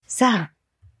So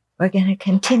we're going to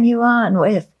continue on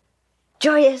with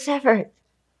joyous effort.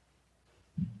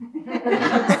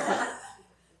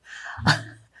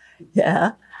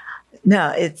 Yeah.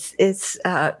 No, it's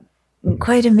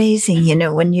quite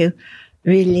amazing, when you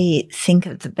really think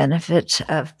of the benefits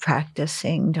of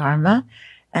practicing Dharma,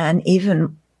 and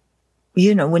even,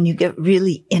 when you get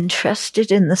really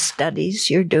interested in the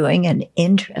studies you're doing and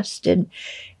interested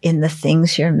in the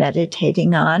things you're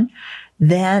meditating on,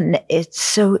 then it's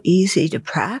so easy to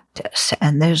practice,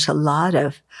 and there's a lot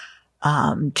of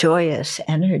joyous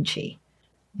energy,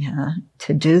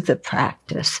 to do the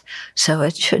practice. So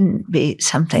it shouldn't be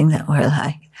something that we're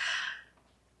like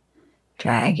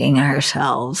dragging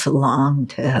ourselves along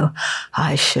to,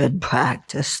 I should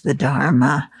practice the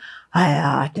Dharma. I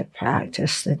ought to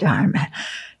practice the Dharma.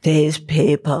 These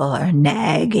people are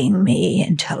nagging me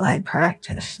until I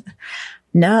practice.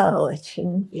 No, it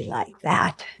shouldn't be like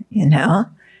that,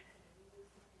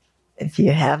 If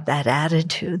you have that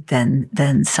attitude,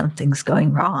 then something's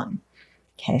going wrong.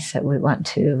 Okay, so we want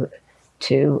to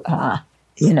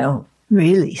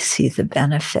really see the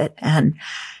benefit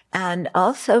and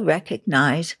also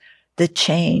recognize the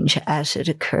change as it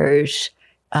occurs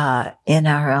in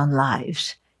our own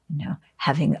lives.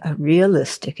 Having a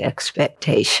realistic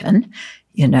expectation.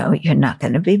 You're not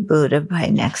going to be Buddha by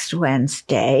next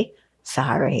Wednesday.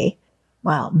 Sorry.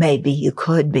 Well, maybe you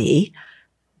could be.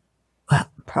 Well,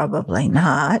 probably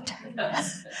not.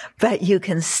 But you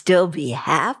can still be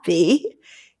happy,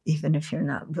 even if you're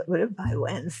not Buddha by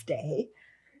Wednesday.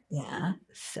 Yeah,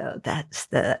 so that's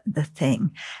the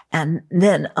thing. And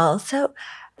then also,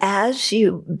 as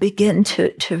you begin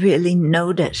to really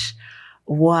notice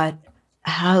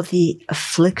how the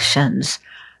afflictions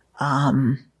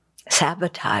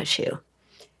sabotage you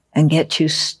and get you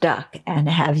stuck and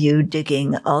have you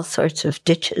digging all sorts of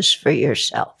ditches for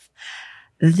yourself,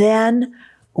 then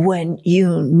when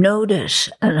you notice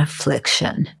an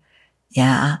affliction,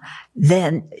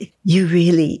 then you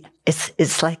really,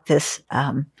 it's like this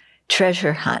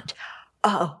treasure hunt.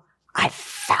 Oh, I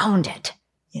found it,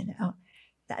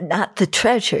 Not the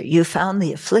treasure. You found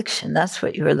the affliction. That's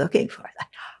what you were looking for.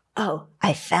 Oh,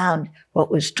 I found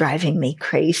what was driving me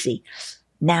crazy.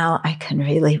 Now I can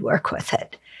really work with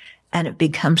it. And it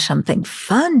becomes something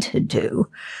fun to do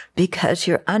because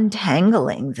you're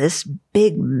untangling this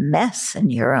big mess in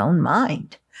your own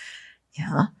mind.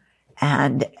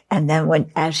 And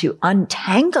then as you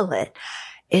untangle it,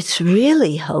 it's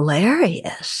really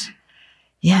hilarious.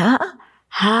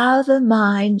 How the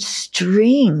mind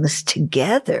strings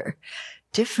together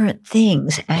different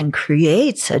things and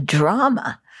creates a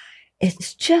drama.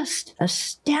 It's just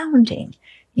astounding,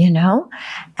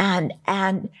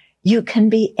 and you can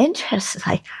be interested,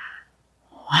 like,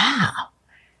 wow,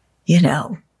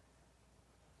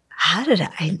 how did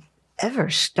I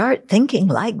ever start thinking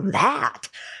like that?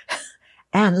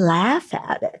 And laugh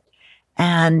at it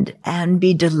and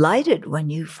be delighted when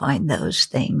you find those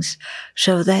things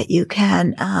so that you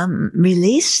can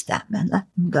release them and let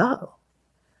them go.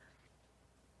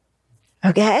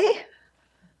 Okay?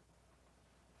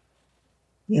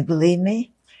 You believe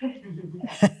me?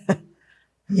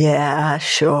 Yeah,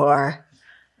 sure.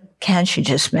 Can't you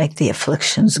just make the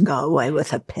afflictions go away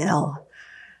with a pill?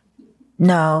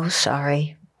 No,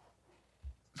 sorry.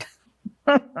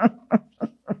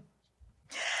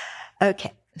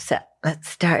 Okay, so let's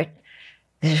start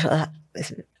with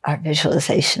our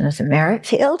visualization of the merit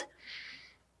field.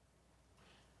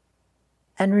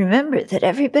 And remember that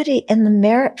everybody in the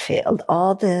merit field,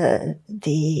 all the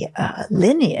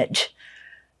lineage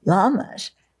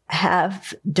lamas,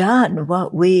 have done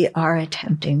what we are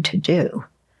attempting to do.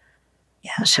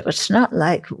 So it's not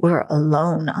like we're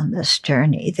alone on this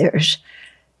journey. There's,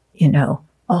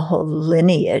 a whole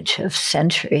lineage of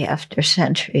century after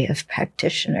century of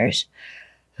practitioners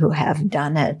who have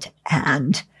done it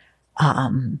and,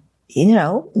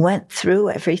 went through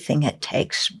everything it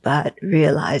takes, but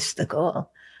realized the goal.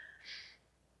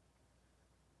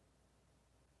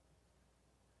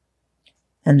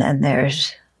 And then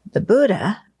there's the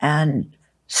Buddha and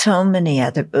so many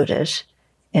other Buddhas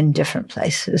in different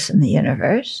places in the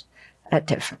universe at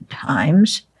different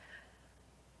times,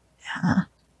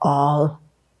 all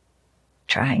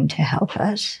trying to help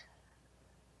us.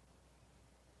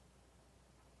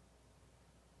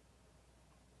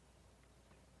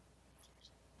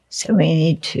 So we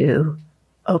need to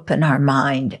open our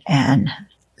mind and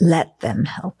let them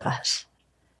help us.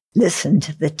 Listen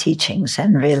to the teachings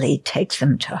and really take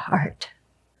them to heart.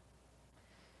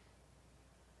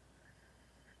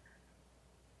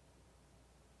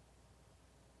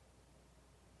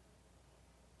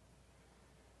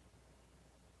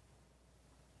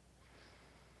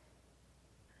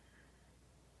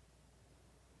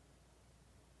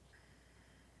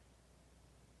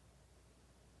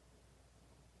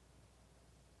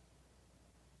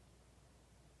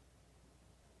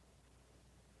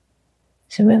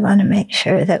 So we want to make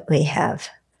sure that we have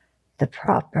the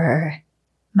proper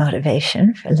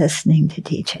motivation for listening to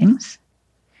teachings.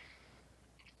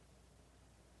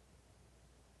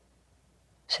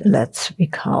 So let's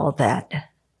recall that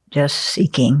just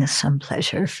seeking some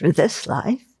pleasure for this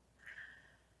life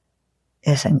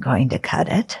isn't going to cut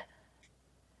it.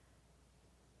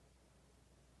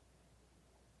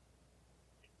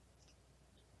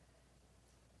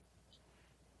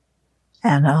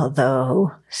 And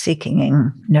although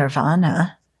seeking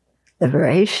nirvana,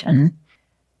 liberation,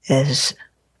 is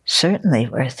certainly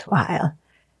worthwhile,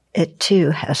 it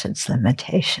too has its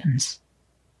limitations.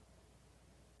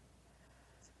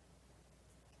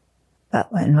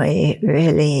 But when we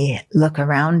really look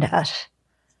around us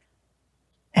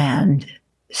and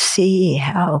see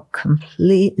how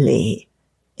completely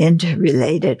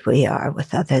interrelated we are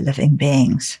with other living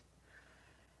beings,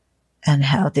 and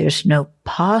how there's no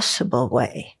possible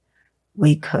way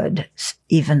we could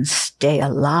even stay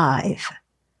alive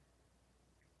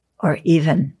or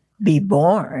even be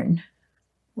born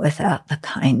without the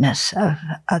kindness of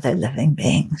other living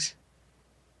beings.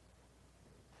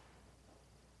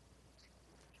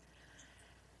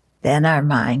 Then our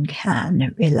mind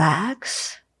can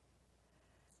relax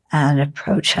and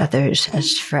approach others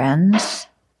as friends,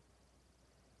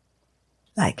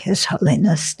 like His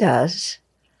Holiness does,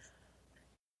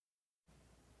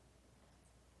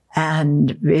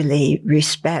 and really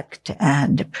respect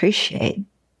and appreciate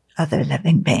other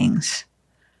living beings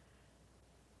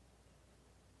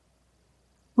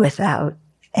without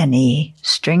any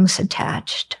strings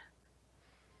attached.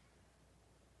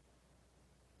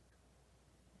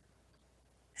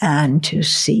 And to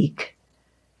seek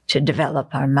to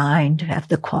develop our mind, to have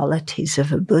the qualities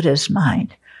of a Buddha's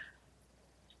mind,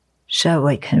 so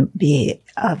we can be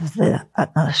of the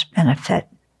utmost benefit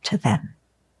to them.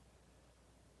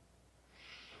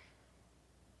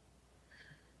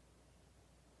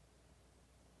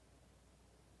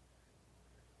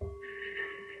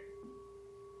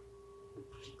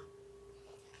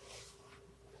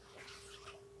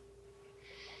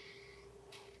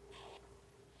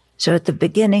 So at the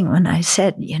beginning, when I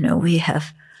said, when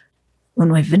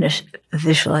we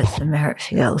visualize the merit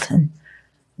field and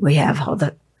we have all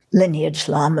the lineage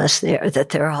lamas there, that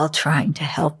they're all trying to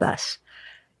help us.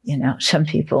 Some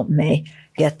people may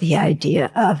get the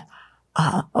idea of,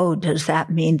 does that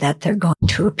mean that they're going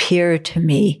to appear to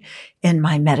me in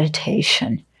my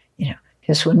meditation?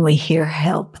 Because when we hear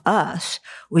help us,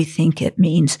 we think it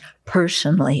means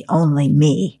personally only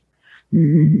me.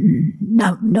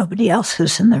 No, nobody else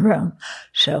is in the room.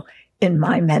 So in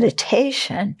my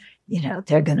meditation,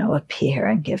 they're going to appear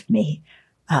and give me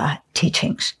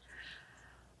teachings.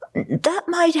 That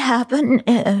might happen.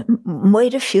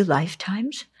 Wait a few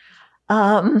lifetimes.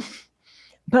 But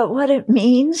what it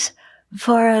means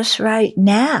for us right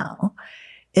now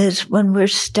is when we're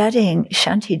studying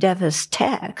Shantideva's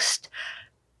text,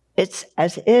 it's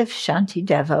as if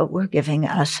Shantideva were giving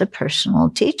us a personal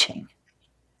teaching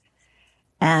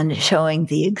and showing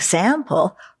the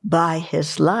example by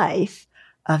his life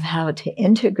of how to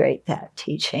integrate that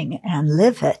teaching and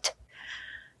live it.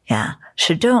 Yeah.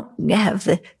 So don't have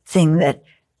the thing that,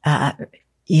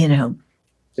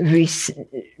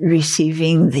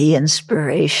 receiving the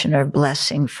inspiration or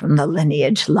blessing from the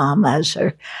lineage lamas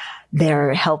or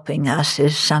they're helping us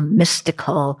is some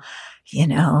mystical,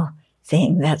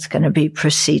 thing that's going to be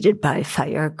preceded by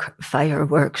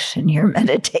fireworks in your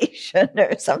meditation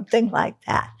or something like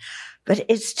that. But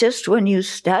it's just when you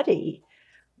study,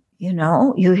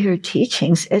 you hear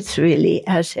teachings, it's really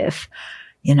as if,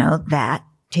 that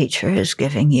teacher is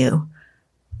giving you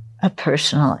a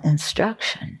personal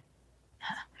instruction.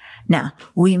 Now,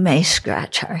 we may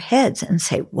scratch our heads and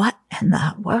say, what in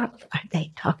the world are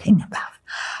they talking about?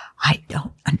 I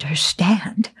don't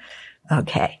understand.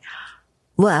 Okay.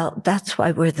 Well, that's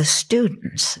why we're the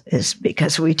students, is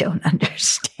because we don't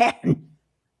understand.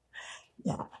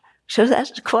 Yeah. So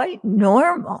that's quite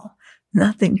normal.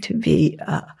 Nothing to be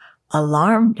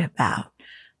alarmed about.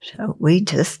 So we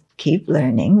just keep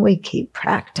learning, we keep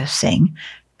practicing,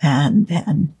 and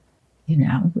then,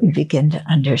 we begin to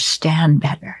understand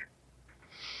better.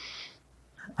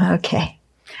 Okay.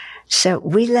 So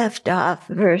we left off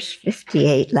verse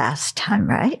 58 last time,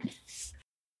 right?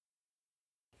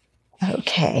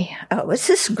 Okay. Oh, is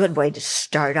this a good way to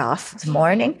start off the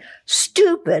morning?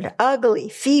 Stupid, ugly,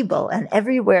 feeble, and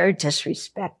everywhere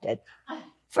disrespected.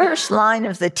 First line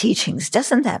of the teachings.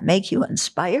 Doesn't that make you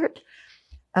inspired?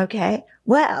 Okay.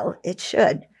 Well, it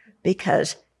should,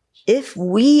 because if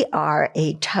we are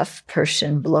a tough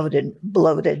person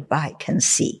bloated by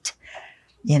conceit,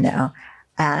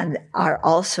 and are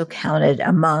also counted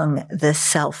among the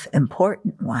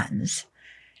self-important ones.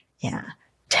 Yeah.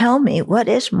 Tell me, what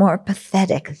is more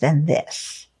pathetic than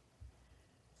this?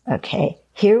 Okay,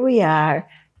 here we are,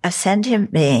 a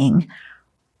sentient being,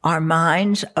 our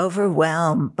minds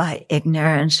overwhelmed by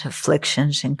ignorance,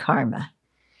 afflictions, and karma.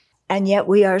 And yet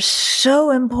we are so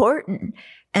important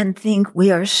and think we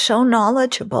are so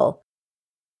knowledgeable,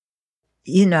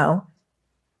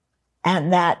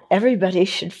 and that everybody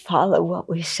should follow what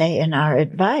we say in our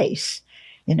advice,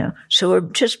 So we're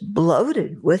just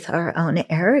bloated with our own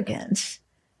arrogance.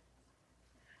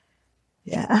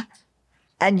 Yeah.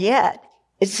 And yet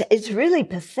it's really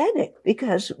pathetic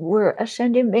because we're a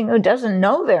sentient being who doesn't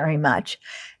know very much.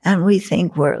 And we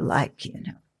think we're like,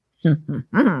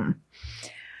 and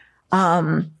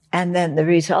then the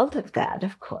result of that,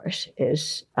 of course,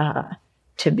 is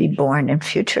to be born in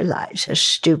future lives as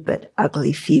stupid,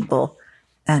 ugly, feeble,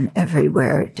 and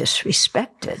everywhere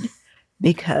disrespected,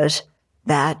 because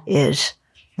that is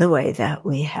the way that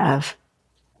we have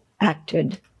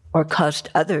acted or caused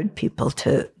other people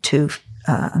to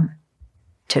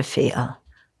feel.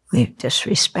 We've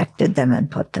disrespected them and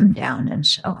put them down and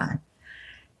so on.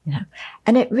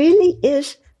 And it really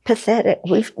is pathetic.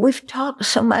 We've talked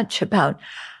so much about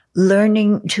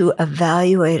learning to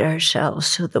evaluate ourselves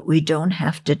so that we don't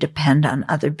have to depend on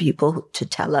other people to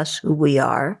tell us who we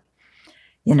are,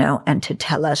 and to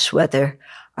tell us whether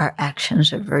our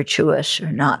actions are virtuous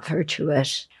or not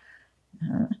virtuous,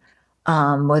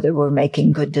 whether we're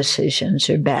making good decisions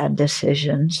or bad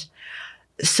decisions.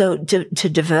 So to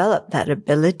develop that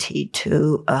ability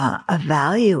to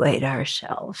evaluate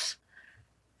ourselves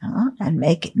and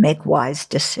make wise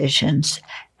decisions,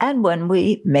 and when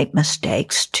we make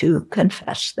mistakes, to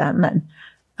confess them and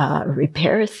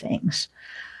repair things.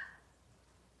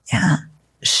 Yeah.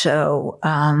 So,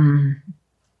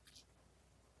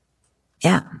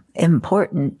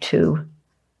 important to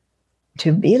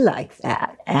be like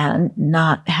that and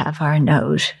not have our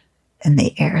nose in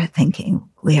the air thinking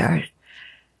we are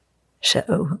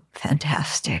so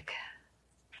fantastic.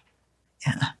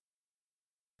 Yeah.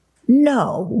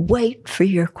 No, wait for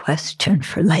your question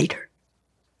for later.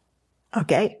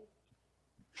 Okay?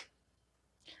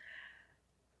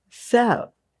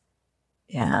 So,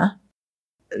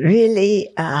 really,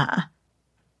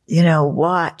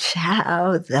 watch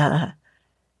how the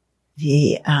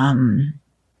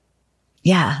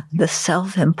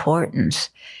self-importance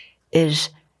is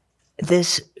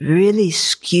this really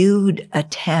skewed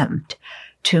attempt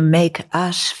to make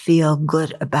us feel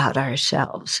good about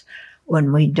ourselves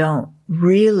when we don't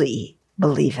really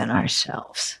believe in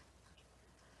ourselves.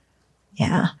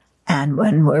 Yeah. And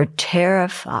when we're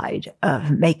terrified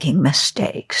of making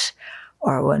mistakes,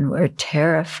 or when we're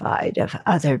terrified of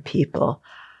other people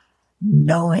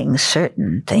knowing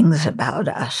certain things about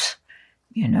us,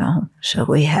 so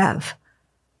we have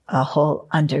a whole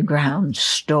underground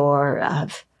store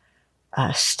of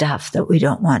stuff that we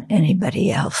don't want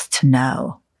anybody else to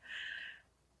know.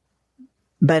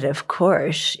 But of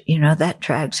course, that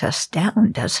drags us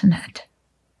down, doesn't it?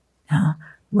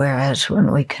 Whereas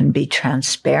when we can be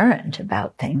transparent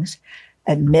about things,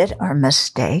 admit our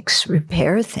mistakes,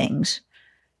 repair things,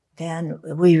 then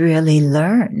we really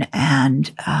learn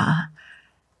and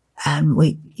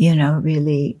we,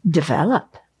 really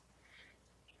develop.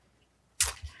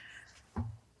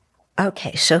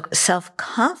 Okay, so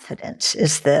self-confidence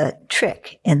is the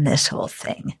trick in this whole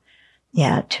thing.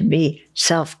 Yeah, to be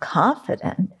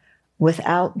self-confident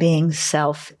without being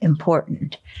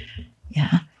self-important.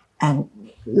 Yeah. And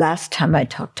last time I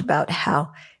talked about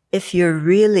how if you're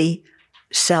really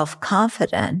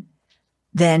self-confident,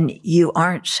 then you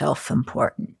aren't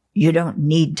self-important. You don't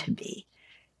need to be.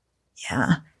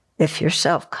 Yeah. If you're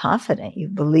self-confident, you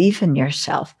believe in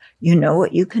yourself, you know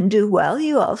what you can do well,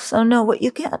 you also know what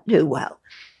you can't do well,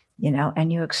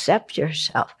 and you accept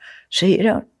yourself. So you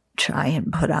don't try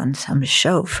and put on some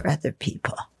show for other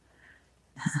people.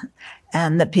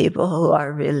 And the people who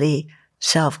are really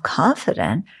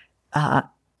self-confident, are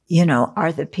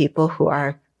the people who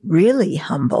are really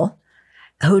humble,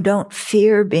 who don't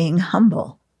fear being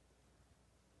humble.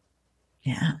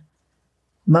 Yeah.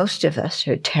 Most of us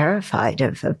are terrified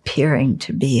of appearing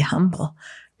to be humble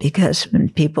because when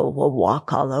people will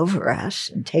walk all over us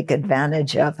and take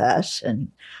advantage of us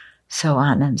and so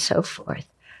on and so forth.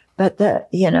 But the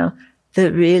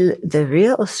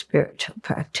real spiritual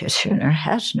practitioner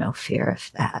has no fear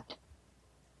of that.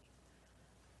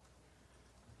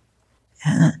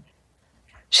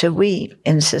 So we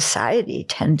in society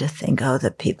tend to think,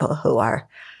 the people who are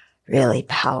really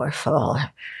powerful,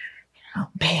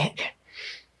 big,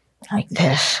 like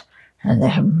this, and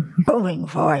their booming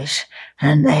voice,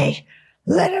 and they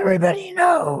let everybody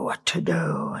know what to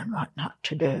do and what not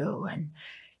to do. And,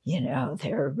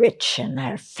 they're rich and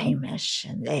they're famous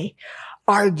and they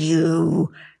argue,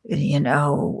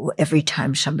 every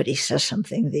time somebody says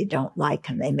something they don't like,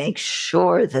 and they make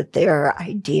sure that their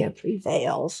idea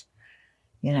prevails,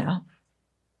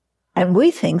 And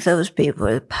we think those people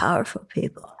are the powerful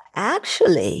people.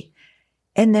 Actually,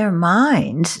 in their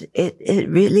minds, it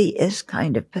really is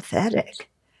kind of pathetic,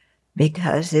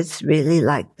 because it's really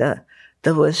like the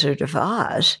Wizard of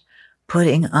Oz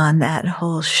putting on that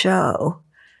whole show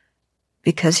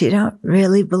because you don't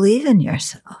really believe in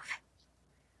yourself.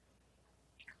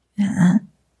 Yeah.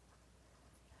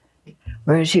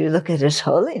 Whereas you look at His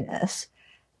Holiness,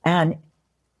 and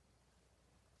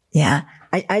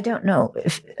I don't know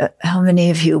if how many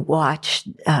of you watched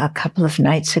a couple of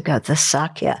nights ago the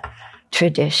Sakya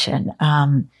tradition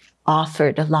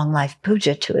offered a long life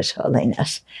puja to His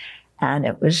Holiness, and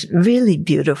it was really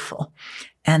beautiful.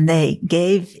 And they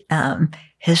gave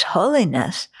His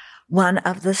Holiness one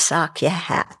of the Sakya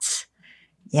hats,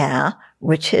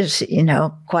 which is,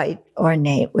 quite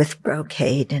ornate with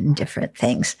brocade and different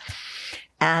things.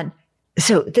 And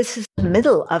so this is the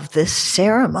middle of this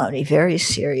ceremony, very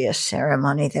serious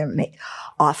ceremony. They're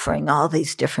offering all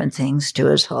these different things to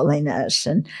His Holiness,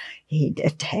 and He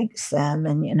takes them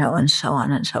and, and so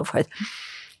on and so forth.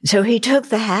 So he took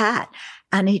the hat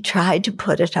and he tried to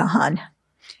put it on.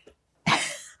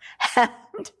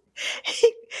 And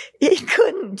he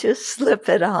couldn't just slip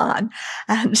it on.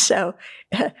 And so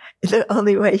the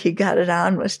only way he got it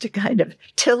on was to kind of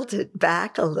tilt it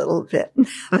back a little bit and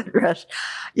have it rest.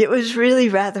 It was really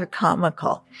rather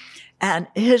comical. And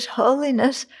His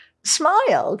Holiness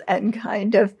smiled and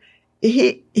kind of,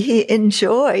 he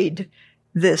enjoyed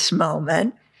this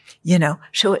moment,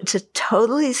 so it's a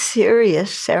totally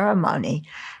serious ceremony.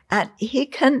 And he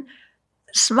can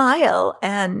smile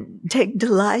and take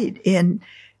delight in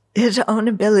his own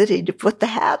ability to put the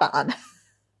hat on.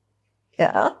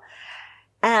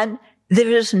 And there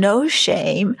is no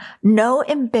shame, no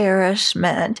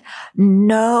embarrassment,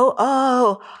 no,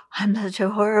 I'm such a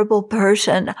horrible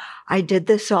person. I did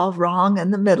this all wrong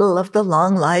in the middle of the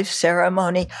long life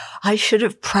ceremony. I should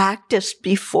have practiced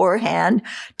beforehand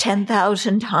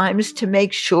 10,000 times to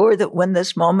make sure that when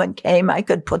this moment came, I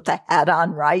could put the hat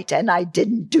on right, and I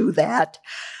didn't do that.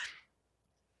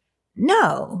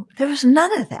 No, there was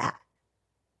none of that.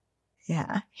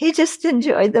 He just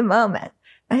enjoyed the moment.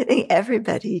 I think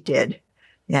everybody did.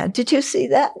 Did you see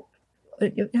that?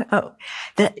 Oh,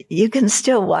 that you can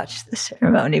still watch the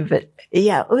ceremony, but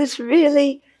it was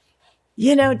really,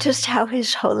 just how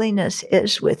His Holiness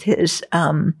is with his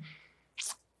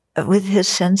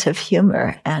sense of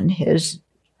humor and his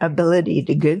ability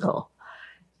to giggle.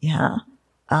 And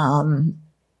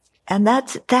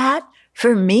that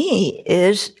for me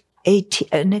is a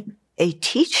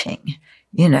teaching.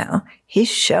 He's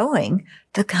showing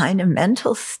the kind of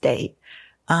mental state,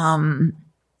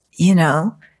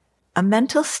 a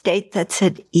mental state that's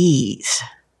at ease.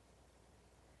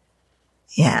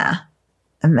 A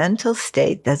mental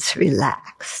state that's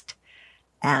relaxed.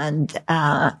 And,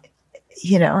 and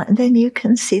then you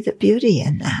can see the beauty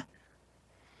in that.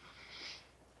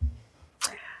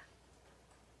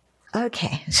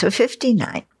 Okay, so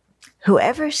 59.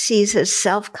 Whoever seizes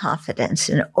self-confidence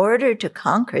in order to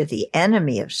conquer the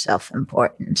enemy of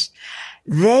self-importance,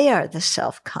 they are the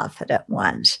self-confident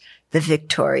ones, the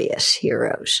victorious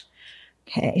heroes.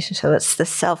 Okay, so it's the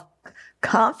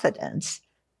self-confidence,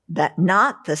 that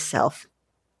not the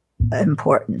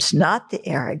self-importance, not the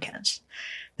arrogance,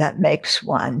 that makes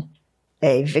one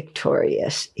a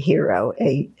victorious hero,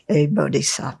 a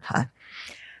bodhisattva.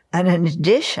 And in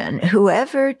addition,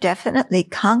 whoever definitely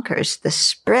conquers the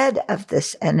spread of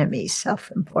this enemy's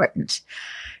self-importance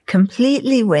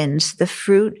completely wins the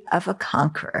fruit of a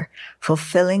conqueror,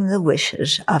 fulfilling the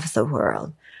wishes of the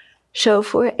world. So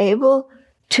if we're able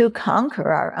to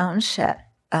conquer our own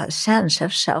sense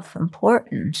of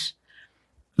self-importance,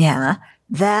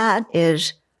 that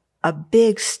is a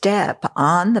big step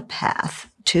on the path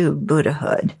to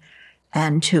Buddhahood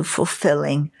and to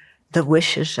fulfilling the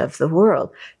wishes of the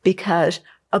world, because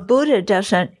a Buddha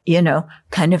doesn't,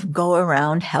 kind of go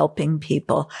around helping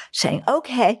people saying,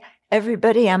 okay,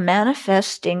 everybody, I'm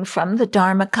manifesting from the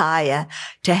Dharmakaya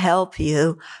to help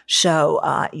you. So,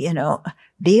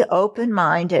 be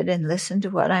open-minded and listen to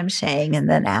what I'm saying. And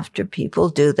then after people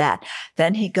do that,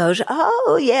 then he goes,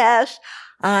 oh, yes,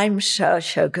 I'm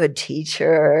such a good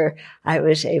teacher. I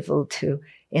was able to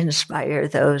inspire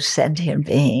those sentient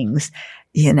beings,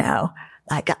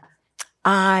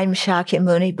 I'm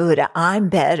Shakyamuni Buddha. I'm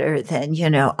better than,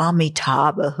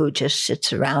 Amitabha, who just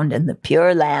sits around in the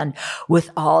Pure Land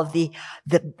with all the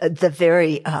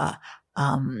very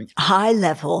high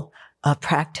level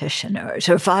practitioners,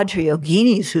 or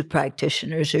Vajrayoginis whose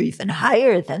practitioners are even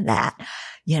higher than that.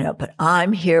 But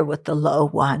I'm here with the low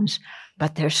ones,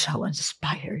 but they're so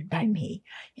inspired by me.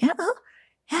 Yeah,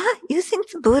 you think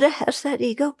the Buddha has that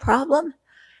ego problem?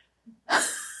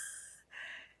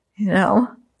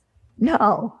 No.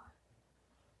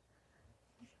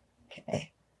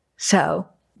 Okay. So,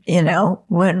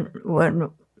 when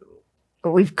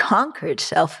we've conquered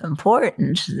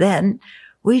self-importance, then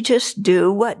we just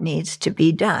do what needs to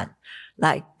be done.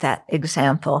 Like that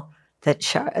example that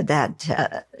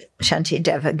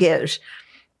Shantideva gives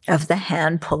of the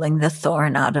hand pulling the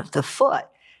thorn out of the foot.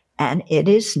 And it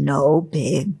is no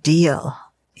big deal.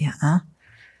 Yeah.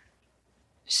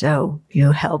 So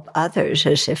you help others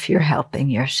as if you're helping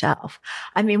yourself.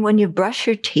 I mean, when you brush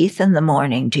your teeth in the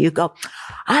morning, do you go,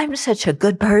 I'm such a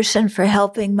good person for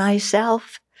helping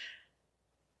myself?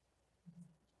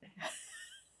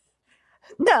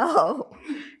 No.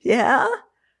 Yeah.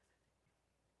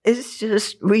 It's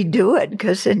just we do it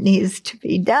because it needs to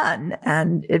be done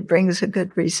and it brings a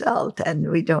good result and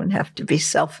we don't have to be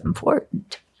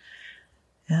self-important.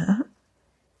 Yeah.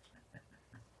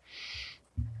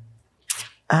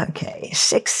 Okay,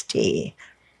 60.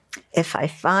 If I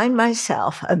find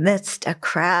myself amidst a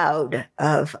crowd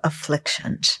of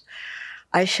afflictions,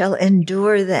 I shall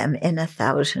endure them in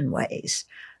 1,000 ways.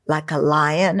 Like a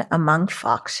lion among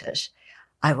foxes,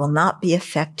 I will not be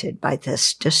affected by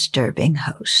this disturbing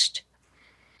host.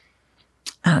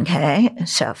 Okay,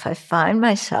 so if I find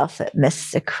myself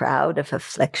amidst the crowd of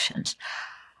afflictions.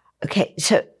 Okay,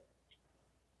 so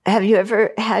have you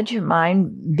ever had your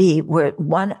mind be where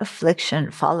one affliction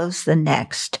follows the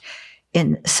next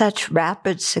in such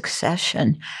rapid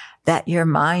succession that your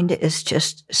mind is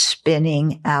just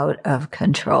spinning out of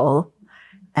control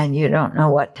and you don't know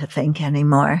what to think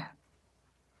anymore?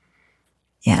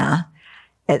 Yeah.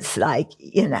 It's like,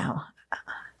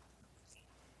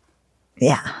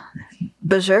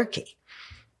 berserky.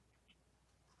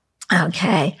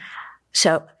 Okay.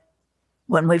 So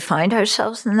when we find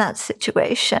ourselves in that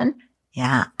situation,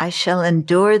 I shall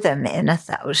endure them in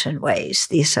 1,000 ways,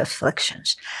 these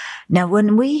afflictions. Now,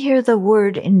 when we hear the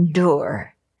word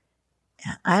endure,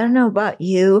 I don't know about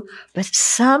you, but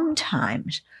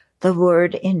sometimes the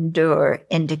word endure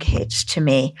indicates to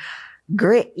me,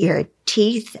 grit your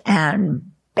teeth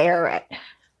and bear it.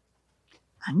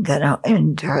 I'm going to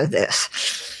endure this.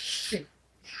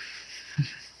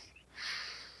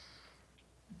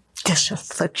 This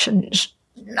affliction is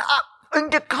not going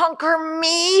to conquer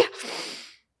me.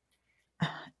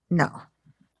 No.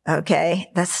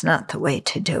 Okay, that's not the way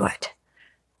to do it.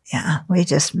 Yeah, we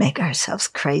just make ourselves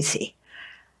crazy.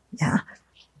 Yeah.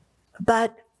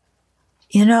 But,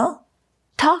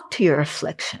 talk to your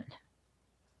affliction.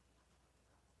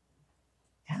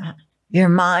 Yeah. Your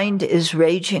mind is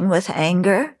raging with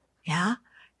anger. Yeah.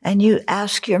 And you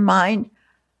ask your mind,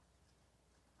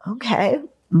 okay,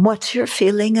 what's your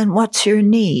feeling and what's your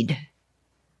need?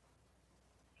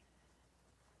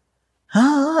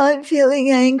 Oh, I'm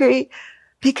feeling angry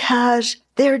because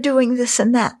they're doing this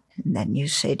and that. And then you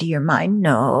say to your mind,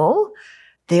 no,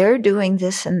 they're doing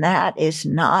this and that is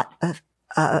not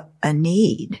a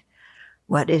need.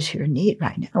 What is your need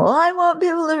right now? Well, I want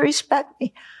people to respect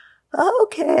me.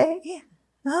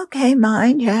 Okay,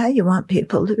 mind. Yeah, you want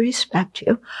people to respect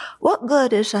you. What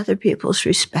good is other people's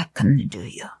respect going to do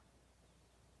you?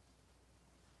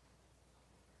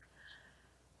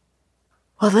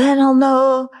 Well, then I'll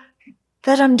know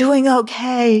that I'm doing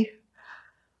okay,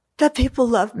 that people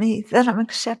love me, that I'm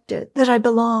accepted, that I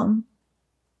belong.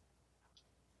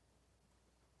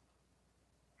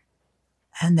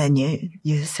 And then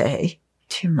you say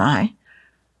to your mind,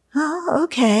 oh,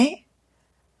 okay.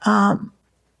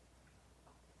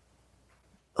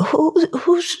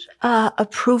 Whose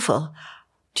approval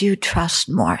do you trust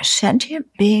more? Sentient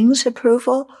beings'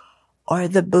 approval or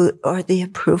the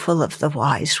approval of the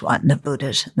wise one, the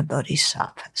Buddhas and the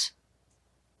Bodhisattvas?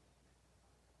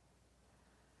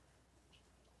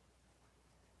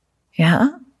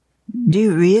 Yeah? Do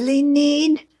you really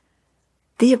need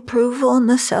the approval and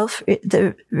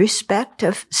the respect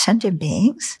of sentient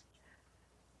beings?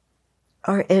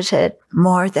 Or is it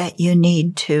more that you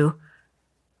need to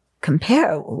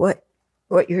compare what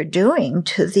you're doing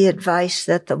to the advice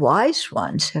that the wise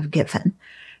ones have given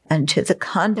and to the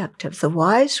conduct of the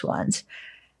wise ones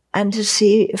and to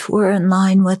see if we're in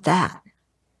line with that?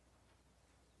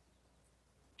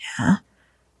 Yeah.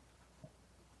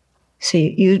 So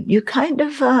you kind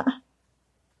of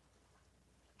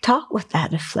talk with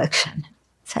that affliction.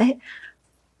 Say,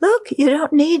 look, you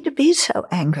don't need to be so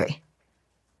angry.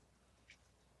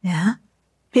 Yeah?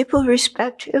 People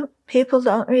respect you. People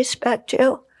don't respect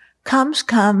you. Comes,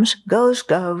 comes. Goes,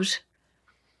 goes.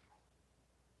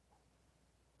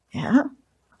 Yeah?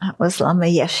 That was Lama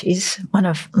Yeshe's, one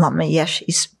of Lama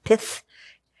Yeshe's pith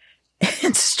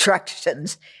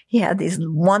instructions. He had these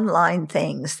one-line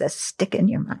things that stick in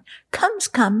your mind. Comes,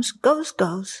 comes. Goes,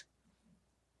 goes.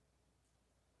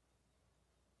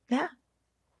 Yeah.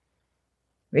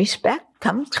 Respect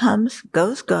comes, comes.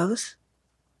 Goes, goes.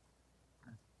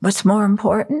 What's more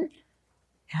important?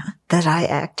 Yeah, that I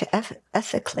act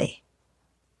ethically.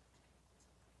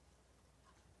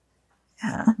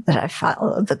 Yeah, that I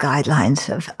follow the guidelines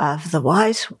of the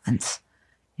wise ones.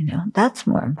 That's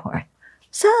more important.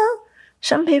 So,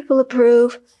 some people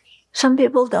approve, some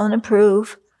people don't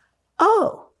approve.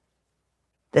 Oh,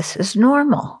 this is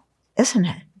normal, isn't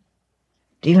it?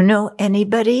 Do you know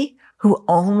anybody who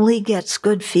only gets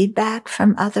good feedback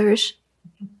from others?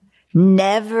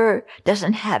 Never,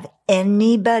 doesn't have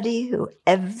anybody who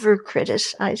ever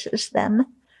criticizes them?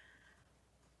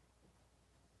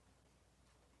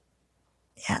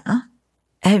 Yeah.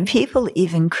 And people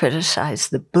even criticize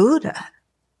the Buddha.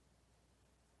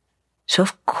 So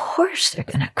of course they're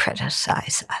going to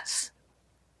criticize us.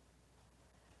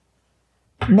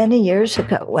 Many years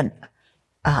ago when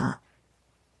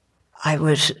I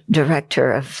was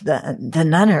director of the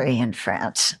nunnery in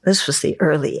France, this was the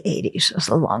early 80s, it was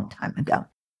a long time ago.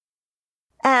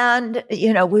 And,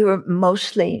 we were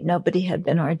nobody had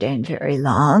been ordained very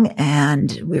long,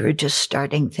 and we were just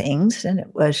starting things, and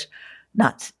it was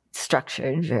not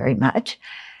structured very much.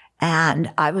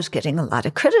 And I was getting a lot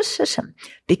of criticism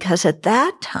because at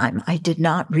that time I did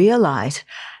not realize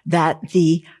that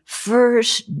the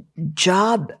first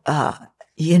job, what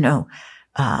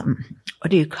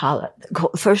do you call it?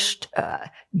 First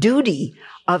duty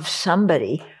of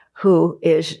somebody who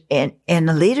is in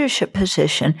a leadership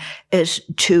position is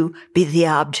to be the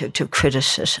object of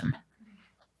criticism.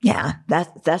 Yeah,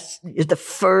 that's the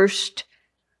first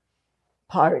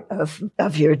part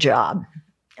of your job.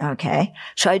 Okay.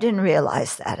 So I didn't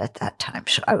realize that at that time.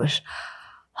 So I was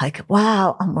like,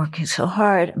 wow, I'm working so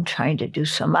hard. I'm trying to do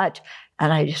so much.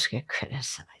 And I just get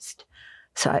criticized.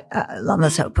 So Lama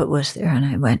Zopa was there, and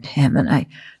I went to him and I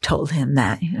told him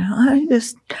that, I'm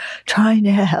just trying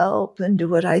to help and do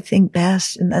what I think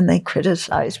best. And then they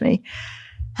criticized me.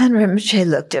 And Rinpoche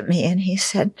looked at me and he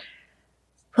said,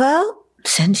 well,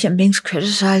 sentient beings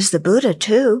criticize the Buddha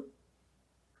too.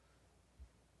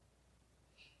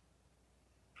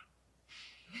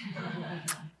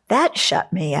 That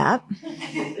shut me up.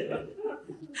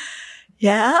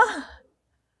 Yeah.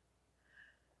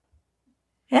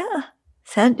 Yeah.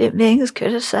 Sentient beings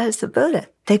criticize the Buddha.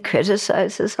 They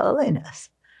criticize His Holiness.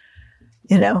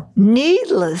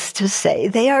 Needless to say,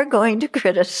 they are going to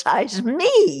criticize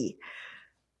me.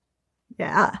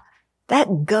 Yeah.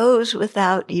 That goes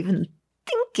without even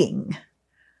thinking.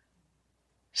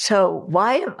 So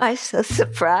why am I so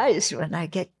surprised when I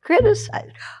get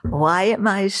criticized? Why am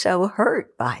I so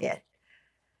hurt by it?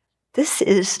 This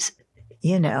is,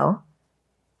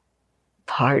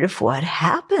 part of what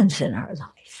happens in our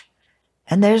life.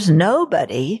 And there's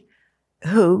nobody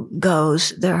who goes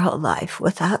their whole life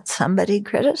without somebody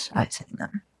criticizing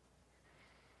them.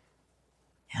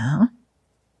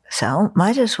 So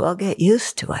might as well get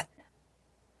used to it.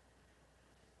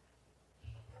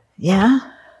 Yeah.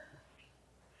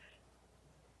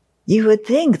 You would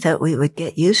think that we would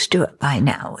get used to it by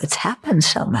now. It's happened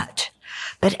so much.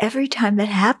 But every time it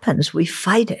happens, we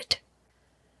fight it.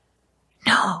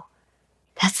 No,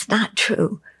 that's not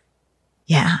true.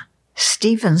 Yeah,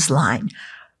 Stephen's line.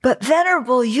 But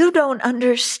Venerable, you don't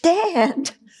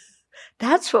understand.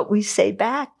 That's what we say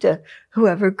back to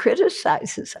whoever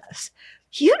criticizes us.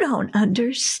 You don't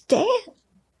understand.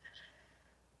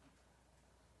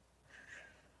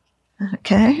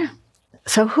 Okay.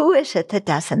 So who is it that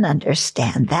doesn't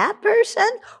understand? That person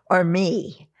or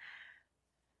me?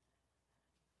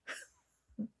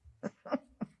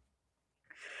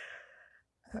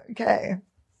 Okay.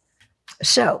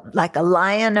 So, like a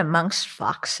lion amongst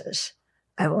foxes,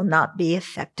 I will not be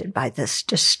affected by this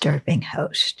disturbing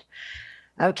host.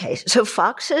 Okay. So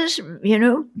foxes,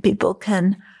 people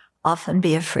can often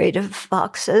be afraid of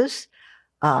foxes,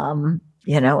 and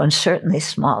certainly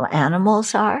small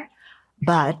animals are.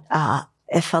 But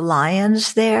if a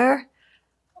lion's there,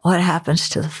 what happens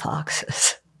to the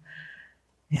foxes?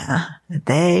 Yeah,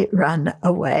 they run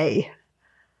away.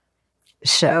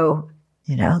 So,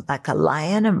 like a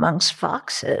lion amongst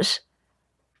foxes.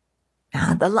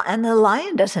 And the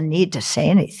lion doesn't need to say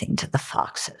anything to the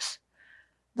foxes.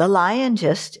 The lion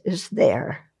just is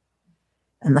there.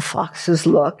 And the foxes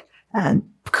look and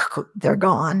they're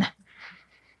gone.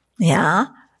 Yeah.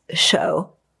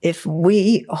 So if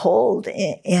we hold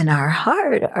in our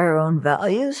heart our own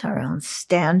values, our own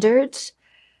standards,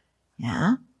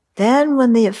 yeah, then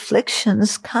when the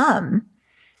afflictions come,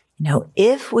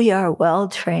 if we are well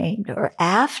trained or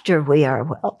after we are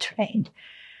well trained,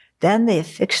 then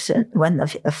when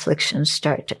the afflictions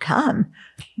start to come,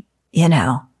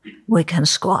 we can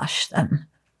squash them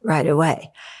right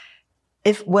away.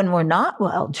 When we're not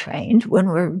well trained, when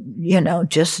we're,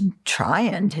 just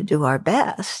trying to do our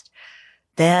best,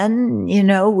 then,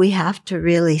 we have to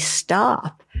really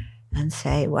stop and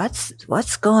say,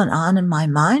 what's going on in my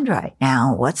mind right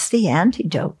now? What's the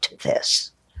antidote to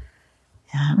this?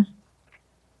 Yeah.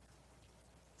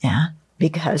 Yeah.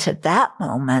 Because at that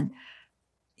moment,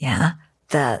 yeah,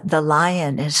 the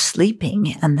lion is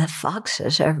sleeping and the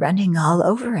foxes are running all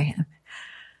over him.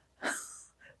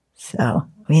 So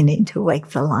we need to wake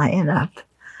the lion up.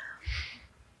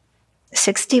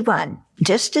 61.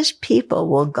 Just as people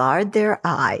will guard their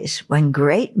eyes when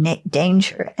great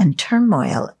danger and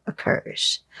turmoil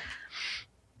occurs,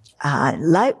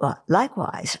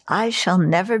 likewise, I shall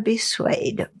never be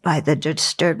swayed by the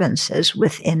disturbances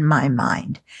within my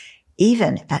mind,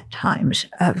 even at times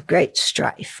of great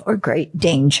strife or great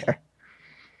danger.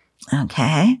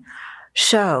 Okay?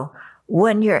 So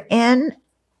when you're in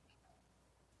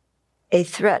a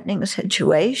threatening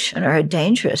situation or a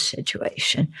dangerous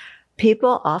situation,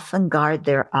 people often guard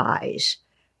their eyes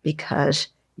because,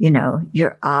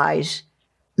 your eyes,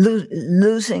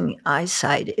 losing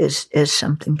eyesight is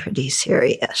something pretty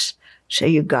serious. So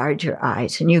you guard your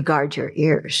eyes and you guard your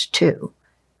ears too.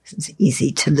 It's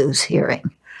easy to lose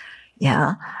hearing.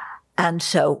 Yeah. And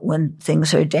so when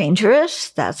things are dangerous,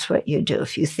 that's what you do.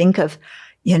 If you think of,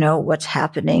 what's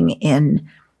happening in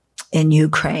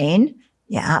Ukraine,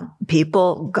 yeah,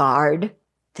 people guard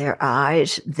their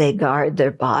eyes, they guard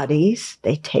their bodies,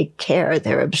 they take care,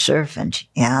 they're observant,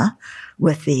 yeah,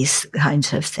 with these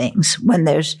kinds of things when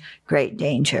there's great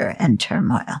danger and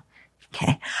turmoil.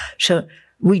 Okay. So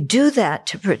we do that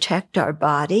to protect our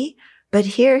body, but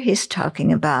here he's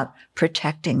talking about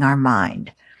protecting our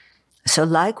mind. So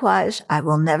likewise, I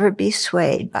will never be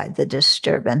swayed by the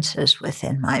disturbances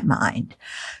within my mind.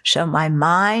 So my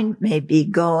mind may be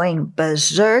going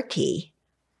berserky,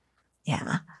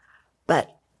 yeah,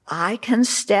 but I can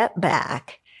step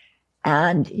back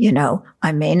and,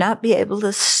 I may not be able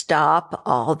to stop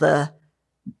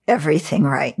everything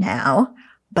right now,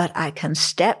 but I can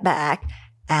step back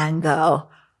and go,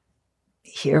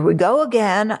 here we go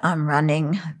again. I'm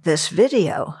running this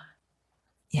video.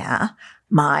 Yeah.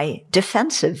 My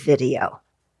defensive video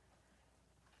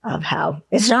of how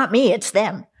it's not me, it's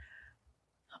them.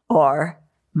 Or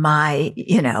my,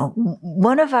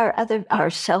 one of our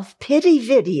self-pity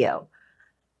video.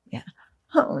 Yeah.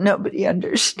 Oh, nobody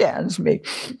understands me.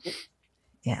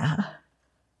 Yeah.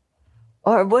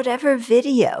 Or whatever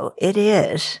video it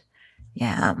is.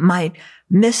 Yeah. My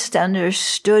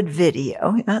misunderstood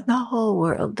video. The whole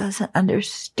world doesn't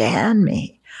understand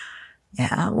me.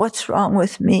 Yeah. What's wrong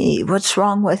with me? What's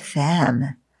wrong with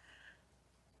them?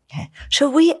 Okay. So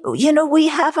we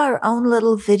have our own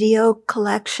little video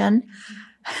collection,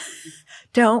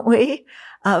 don't we?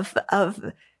 Of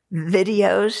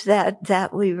videos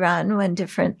that we run when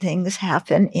different things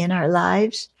happen in our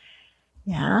lives.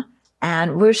 Yeah.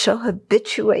 And we're so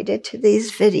habituated to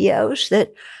these videos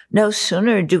that no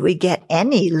sooner do we get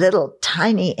any little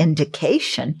tiny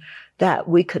indication that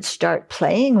we could start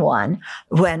playing one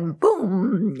when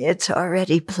boom, it's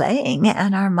already playing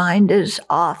and our mind is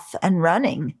off and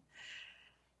running.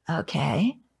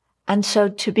 Okay. And so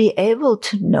to be able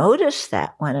to notice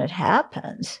that when it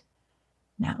happens,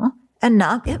 and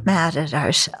not get mad at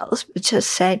ourselves, but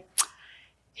just say,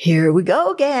 here we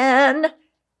go again,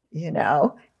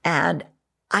 and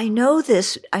I know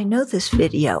this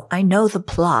video. I know the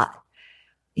plot.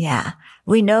 Yeah.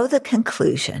 We know the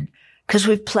conclusion because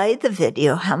we've played the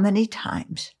video how many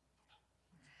times?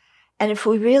 And if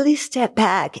we really step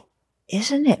back,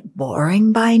 isn't it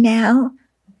boring by now?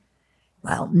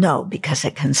 Well, no, because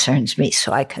it concerns me,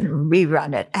 so I can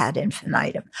rerun it ad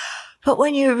infinitum. But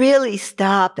when you really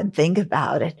stop and think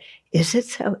about it, is it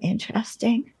so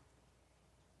interesting?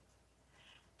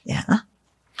 Yeah.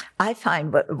 I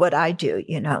find what I do,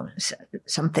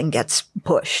 something gets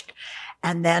pushed,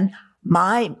 and then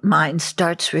my mind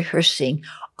starts rehearsing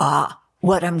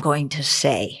what I'm going to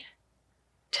say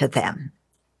to them.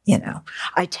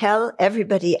 I tell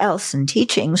everybody else in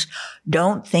teachings,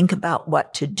 don't think about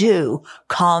what to do.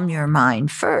 Calm your mind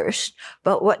first.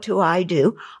 But what do?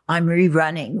 I'm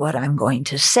rerunning what I'm going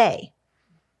to say.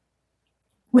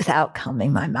 without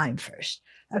calming my mind first.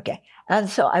 Okay. And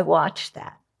so I watch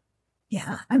that.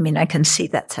 Yeah. I mean, I can see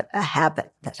that's a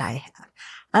habit that I have.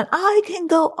 And I can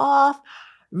go off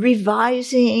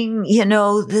revising,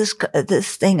 this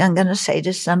thing I'm going to say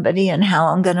to somebody and how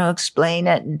I'm going to explain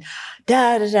it and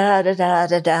da, da, da, da, da,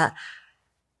 da, da.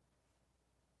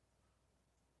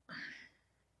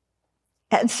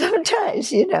 And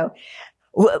sometimes,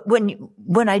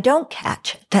 when I don't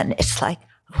catch it, then it's like,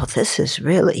 well, this is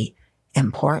really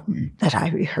important that I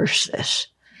rehearse this,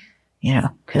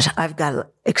 because I've got to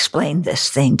explain this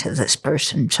thing to this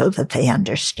person so that they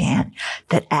understand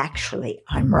that actually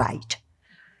I'm right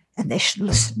and they should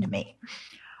listen to me.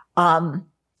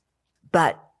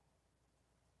 But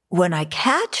when I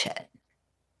catch it,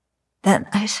 then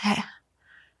I say,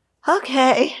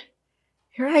 okay,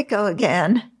 here I go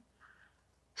again.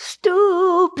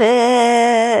 Stupid.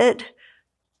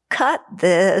 Cut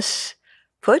this.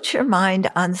 Put your mind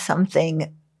on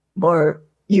something more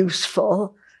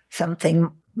useful, something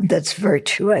that's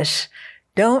virtuous.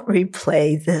 Don't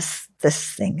replay this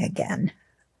thing again,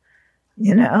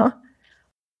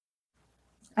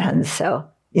 And so,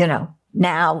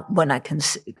 now when I can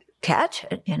catch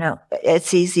it,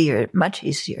 it's much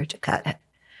easier to cut it.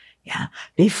 Yeah.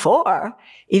 Before,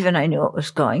 even I knew what was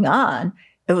going on,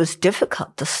 it was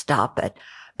difficult to stop it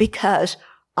because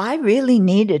I really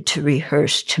needed to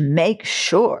rehearse to make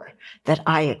sure that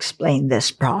I explained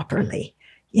this properly,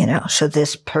 so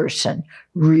this person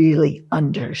really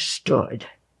understood.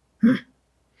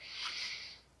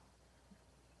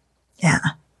 Yeah.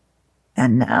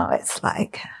 And now it's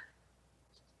like,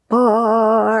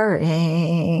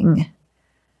 boring.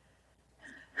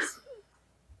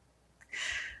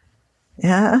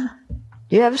 Yeah.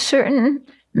 Do you have certain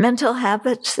mental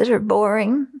habits that are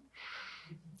boring?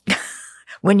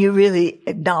 When you really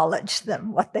acknowledge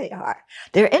them, what they are.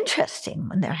 They're interesting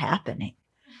when they're happening,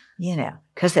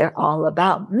 because they're all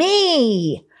about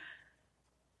me.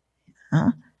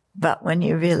 But when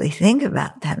you really think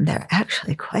about them, they're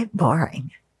actually quite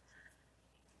boring.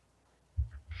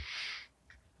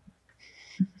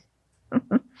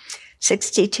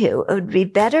 "62. It would be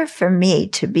better for me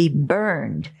to be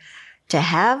burned, to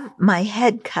have my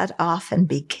head cut off and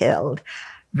be killed,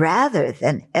 rather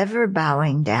than ever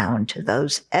bowing down to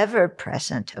those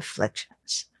ever-present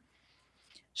afflictions.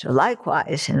 So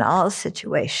likewise, in all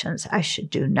situations, I should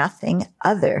do nothing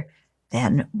other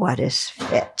than what is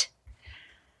fit."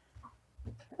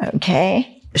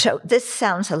 Okay? So this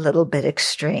sounds a little bit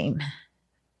extreme.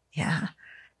 Yeah.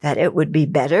 That it would be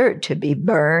better to be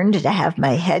burned, to have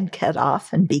my head cut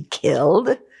off and be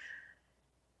killed,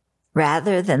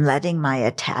 rather than letting my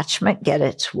attachment get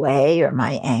its way or let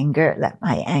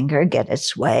my anger get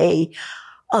its way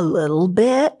a little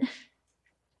bit.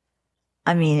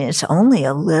 I mean, it's only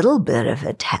a little bit of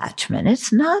attachment.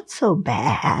 It's not so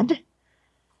bad.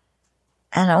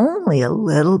 And only a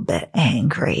little bit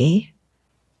angry.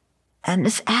 And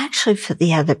it's actually for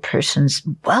the other person's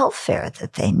welfare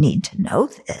that they need to know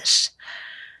this.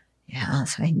 Yeah,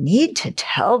 so I need to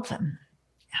tell them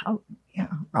how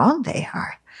wrong they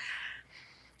are.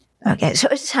 Okay, so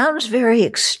it sounds very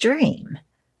extreme.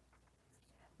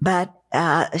 But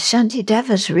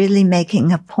Shantideva is really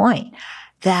making a point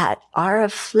that our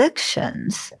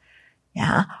afflictions,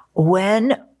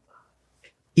 when,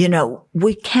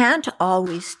 we can't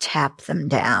always tap them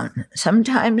down.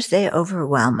 Sometimes they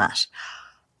overwhelm us.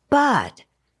 But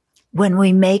when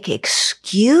we make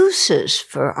excuses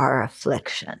for our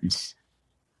afflictions,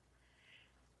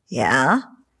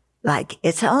 like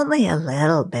it's only a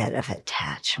little bit of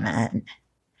attachment,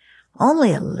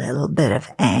 only a little bit of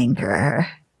anger.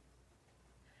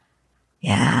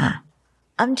 Yeah,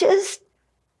 I'm just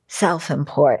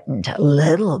self-important a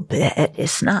little bit.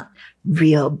 It's not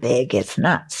real big. It's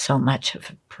not so much of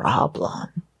a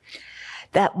problem.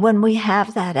 That when we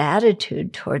have that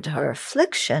attitude towards our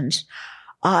afflictions,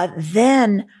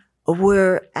 then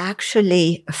we're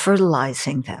actually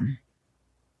fertilizing them.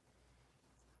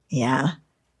 Yeah.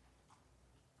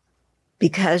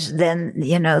 Because then,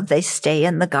 they stay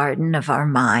in the garden of our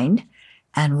mind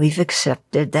and we've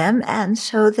accepted them. And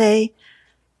so they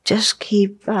just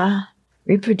keep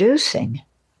reproducing.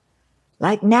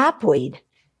 Like knapweed.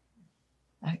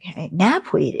 Okay.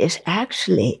 Knapweed is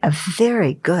actually a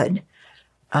very good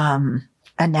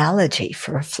analogy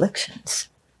for afflictions.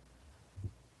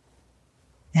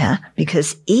 Yeah.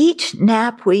 Because each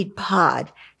knapweed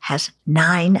pod has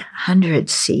 900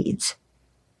 seeds.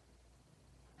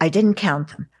 I didn't count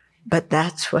them, but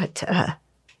that's what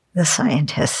the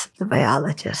scientists, the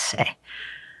biologists say.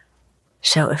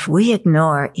 So if we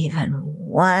ignore even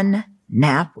one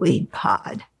knapweed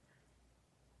pod,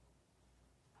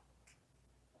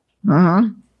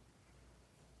 And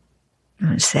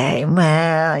say,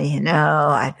 well,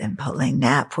 I've been pulling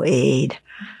knapweed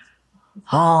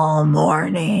all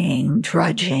morning,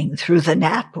 trudging through the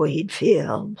knapweed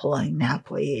field, pulling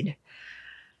knapweed.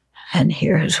 And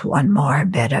here's one more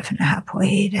bit of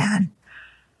knapweed, and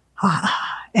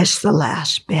it's the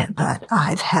last bit, but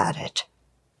I've had it.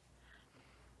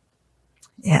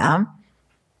 Yeah.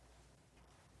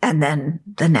 And then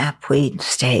the knapweed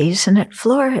stays and it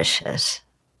flourishes.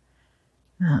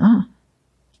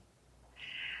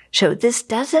 So this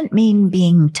doesn't mean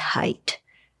being tight.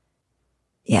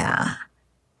 Yeah.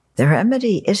 The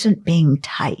remedy isn't being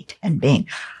tight and being,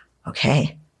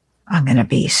 okay, I'm going to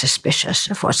be suspicious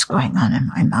of what's going on in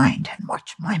my mind and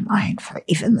watch my mind for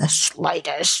even the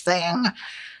slightest thing.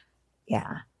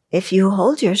 Yeah. If you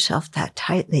hold yourself that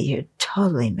tightly, you're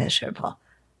totally miserable.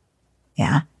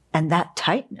 Yeah. And that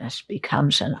tightness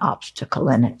becomes an obstacle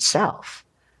in itself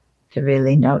to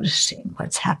really noticing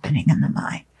what's happening in the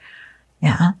mind.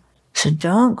 Yeah. So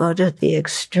don't go to the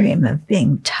extreme of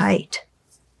being tight.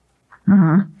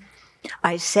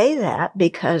 I say that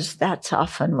because that's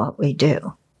often what we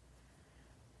do.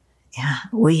 Yeah.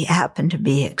 We happen to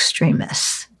be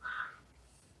extremists.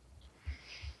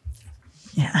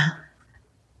 Yeah.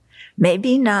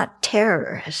 Maybe not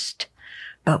terrorists,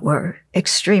 but we're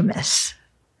extremists.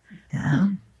 Yeah.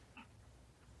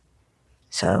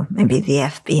 So maybe the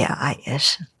FBI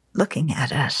is looking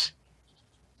at us.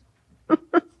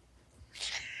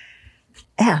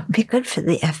 Yeah, it'd be good for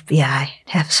the FBI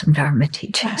to have some Dharma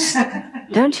teachings.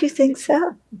 Don't you think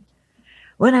so?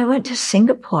 When I went to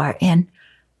Singapore in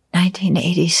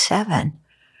 1987,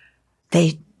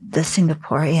 the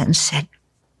Singaporeans said,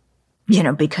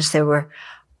 because there were,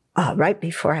 right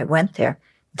before I went there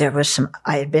was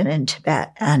I had been in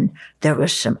Tibet, and there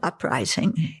was some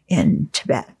uprising in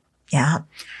Tibet. Yeah.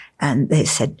 And they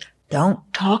said, don't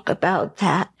talk about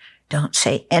that. Don't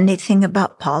say anything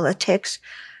about politics.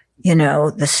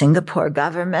 The Singapore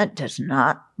government does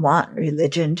not want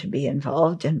religion to be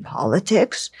involved in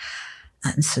politics.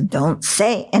 And so don't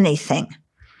say anything,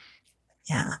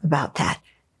 about that.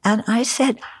 And I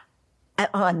said,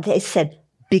 and they said,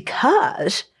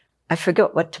 because I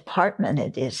forget what department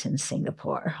it is in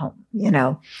Singapore,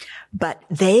 but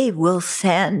they will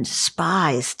send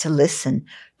spies to listen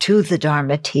to the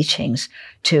Dharma teachings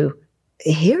to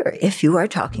hear if you are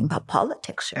talking about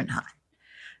politics or not.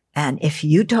 And if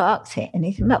you say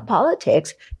anything about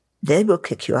politics, they will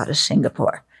kick you out of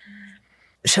Singapore.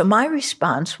 So my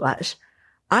response was,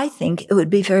 I think it would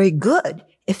be very good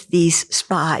if these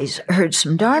spies heard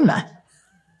some Dharma.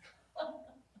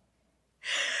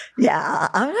 Yeah,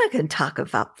 I'm not going to talk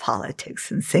about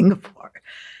politics in Singapore.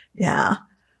 Yeah.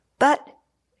 But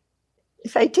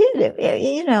if I did,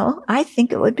 I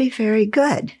think it would be very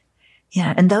good.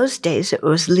 Yeah. In those days, it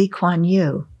was Lee Kuan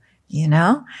Yew,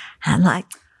 and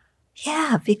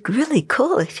it'd be really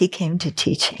cool if he came to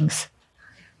teachings.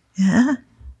 Yeah.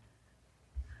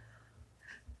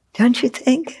 Don't you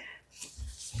think?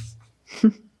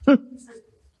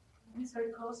 He's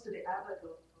very close to the abbot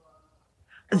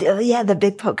of... the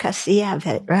big Pokasi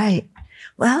abbot, right.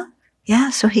 Well, yeah,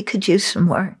 so he could use some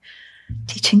more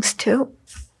teachings too.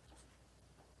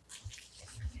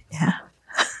 Yeah.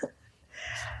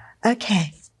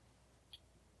 Okay.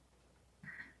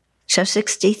 So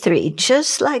 63,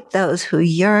 just like those who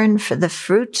yearn for the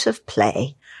fruits of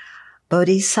play,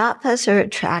 bodhisattvas are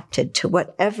attracted to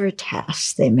whatever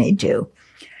tasks they may do.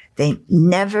 They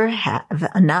never have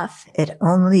enough. It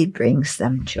only brings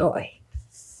them joy.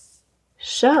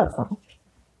 So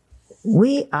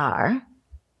we are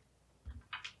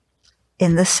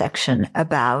in the section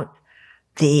about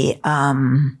the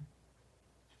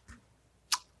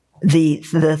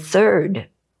third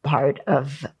part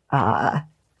of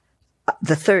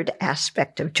the third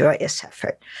aspect of joyous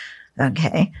effort.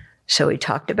 Okay. So we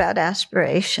talked about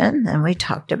aspiration, and we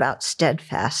talked about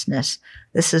steadfastness.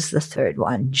 This is the third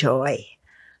one, joy.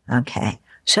 Okay.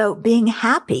 So being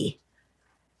happy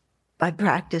by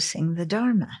practicing the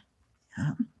Dharma.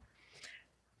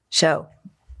 So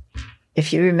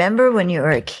if you remember when you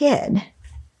were a kid,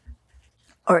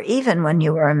 or even when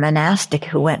you were a monastic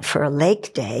who went for a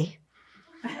lake day,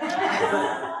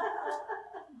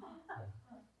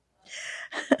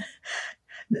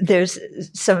 there's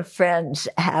some friends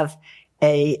have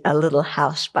a little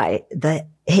house by the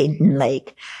Hayden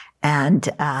Lake. And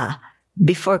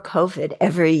before COVID,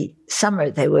 every summer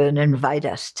they would invite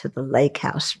us to the lake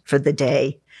house for the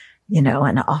day,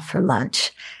 and offer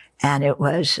lunch. And it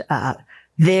was a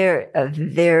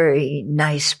very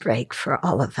nice break for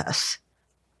all of us.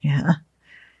 Yeah.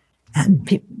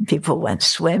 And people went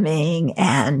swimming,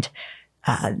 and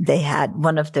They had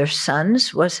one of their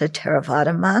sons was a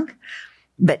Theravada monk,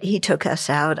 but he took us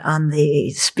out on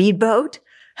the speedboat.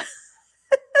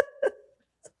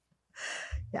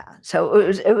 Yeah, so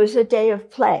it was a day of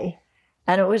play,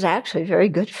 and it was actually very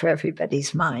good for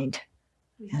everybody's mind.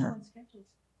 Yeah.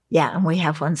 Yeah, and we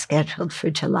have one scheduled for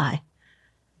July.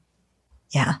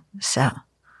 Yeah, so,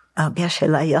 oh,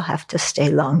 Geshe-la, you'll have to stay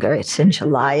longer. It's in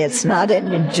July. It's not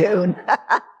in June.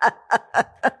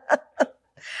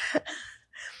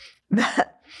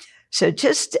 So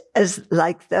just as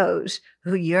like those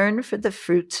who yearn for the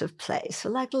fruits of play, so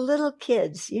like little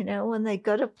kids, when they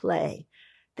go to play,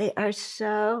 they are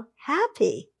so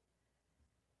happy.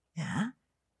 Yeah.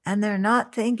 And they're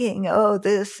not thinking, oh,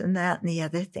 this and that and the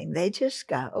other thing. They just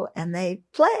go and they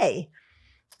play.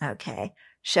 Okay.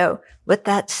 So with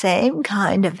that same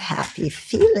kind of happy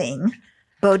feeling,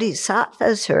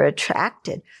 bodhisattvas are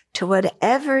attracted to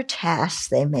whatever tasks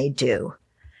they may do.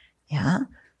 Yeah.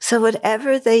 So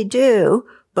whatever they do,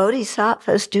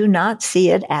 bodhisattvas do not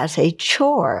see it as a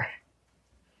chore.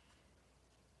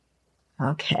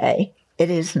 Okay. It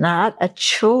is not a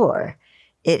chore.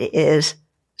 It is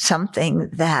something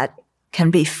that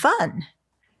can be fun,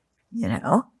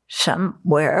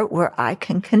 somewhere where I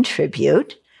can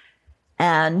contribute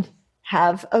and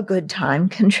have a good time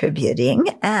contributing,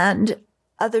 and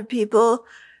other people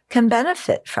can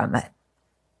benefit from it.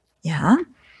 Yeah.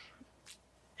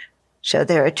 So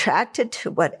they're attracted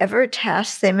to whatever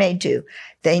tasks they may do.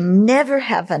 They never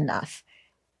have enough.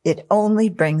 It only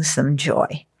brings them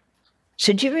joy.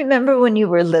 So do you remember when you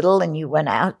were little and you went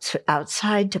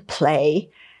outside to play,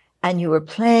 and you were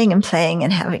playing and playing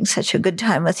and having such a good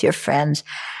time with your friends,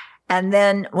 and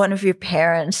then one of your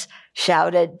parents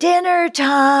shouted, "Dinner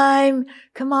time,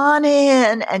 come on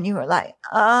in," and you were like,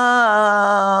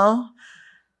 "Oh,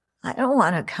 I don't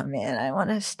want to come in. I want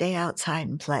to stay outside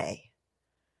and play."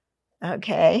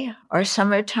 Okay. Or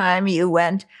summertime, you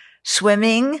went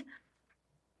swimming.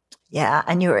 Yeah.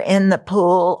 And you were in the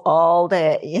pool all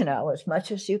day, as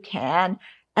much as you can.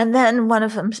 And then one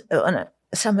of them,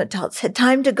 some adults said,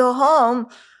 "Time to go home."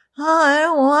 "Oh, I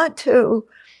don't want to."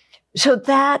 So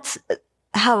that's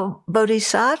how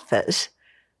bodhisattvas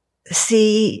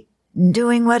see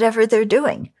doing whatever they're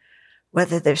doing,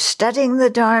 whether they're studying the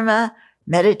Dharma,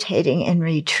 meditating in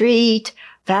retreat,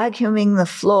 vacuuming the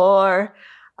floor,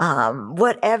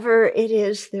 whatever it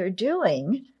is they're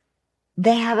doing,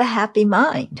 they have a happy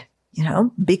mind,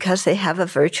 because they have a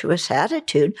virtuous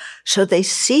attitude. So they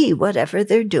see whatever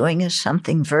they're doing as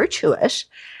something virtuous.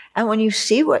 And when you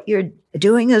see what you're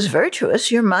doing as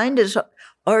virtuous, your mind is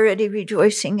already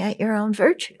rejoicing at your own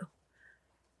virtue.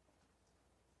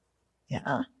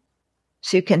 Yeah.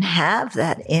 So you can have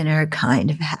that inner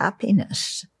kind of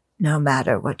happiness no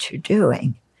matter what you're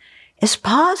doing. It's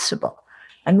possible.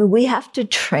 I mean, we have to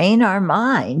train our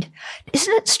mind.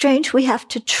 Isn't it strange? We have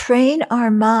to train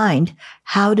our mind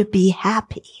how to be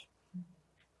happy.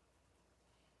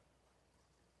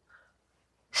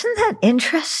 Isn't that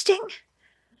interesting?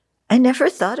 I never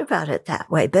thought about it that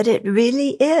way, but it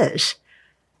really is.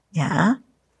 Yeah.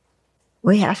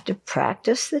 We have to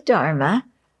practice the Dharma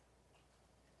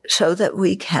so that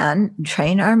we can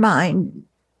train our mind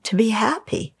to be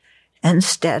happy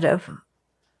instead of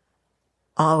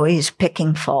always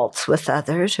picking faults with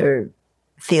others or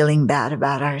feeling bad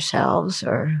about ourselves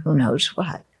or who knows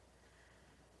what.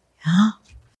 Yeah.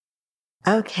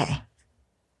 Okay.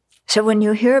 So when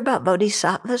you hear about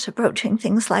bodhisattvas approaching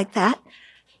things like that,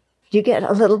 do you get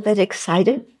a little bit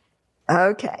excited?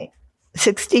 Okay.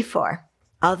 64.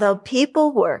 Although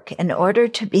people work in order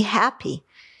to be happy,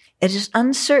 it is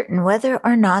uncertain whether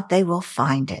or not they will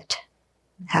find it,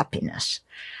 happiness.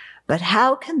 But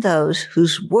how can those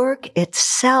whose work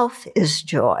itself is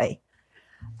joy?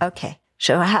 Okay,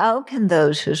 so how can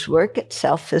those whose work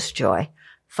itself is joy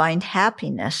find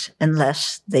happiness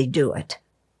unless they do it?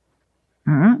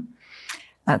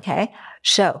 Okay,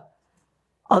 so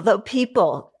although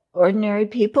ordinary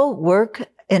people work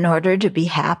in order to be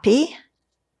happy,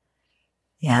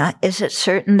 yeah, is it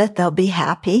certain that they'll be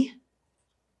happy?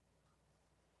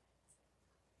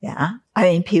 Yeah, I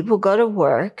mean, people go to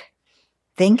work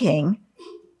thinking,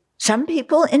 some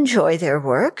people enjoy their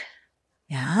work.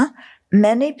 Yeah.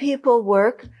 Many people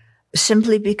work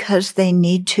simply because they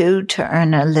need to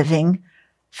earn a living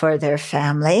for their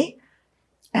family.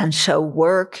 And so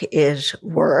work is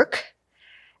work.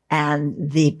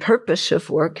 And the purpose of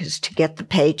work is to get the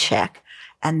paycheck.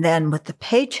 And then with the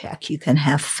paycheck, you can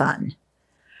have fun.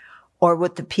 Or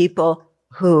with the people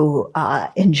who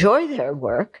enjoy their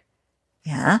work,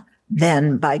 yeah,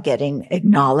 then by getting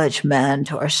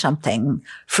acknowledgement or something,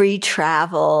 free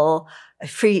travel,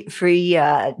 free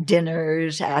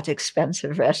dinners at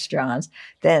expensive restaurants,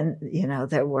 then,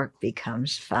 their work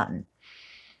becomes fun.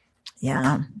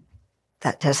 Yeah,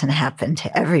 that doesn't happen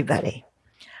to everybody.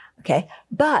 Okay,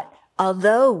 but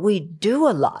although we do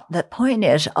a lot, the point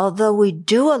is, although we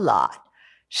do a lot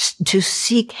to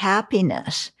seek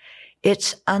happiness,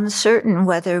 it's uncertain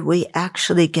whether we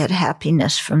actually get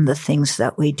happiness from the things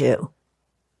that we do.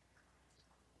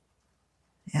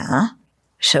 Yeah.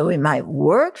 So we might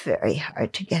work very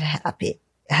hard to get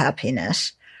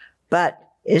happiness, but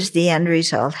is the end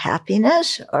result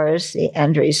happiness, or is the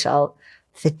end result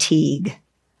fatigue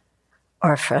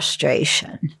or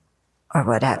frustration or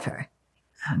whatever?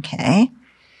 Okay.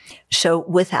 So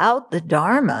without the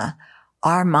Dharma,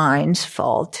 our minds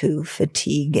fall to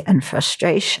fatigue and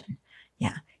frustration.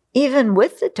 Yeah. Even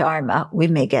with the Dharma, we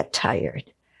may get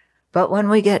tired. But when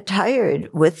we get tired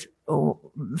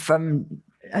from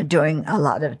doing a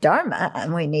lot of Dharma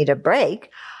and we need a break,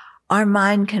 our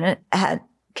mind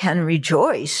can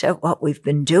rejoice at what we've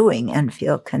been doing and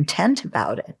feel content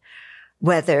about it.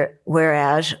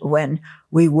 Whereas when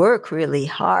we work really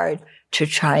hard to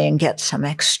try and get some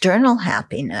external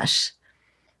happiness,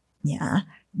 yeah,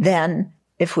 then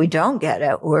if we don't get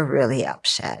it, we're really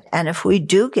upset. And if we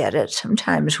do get it,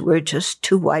 sometimes we're just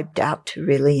too wiped out to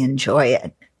really enjoy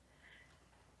it.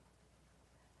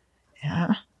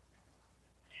 Yeah.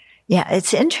 Yeah,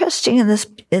 it's interesting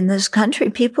in this country,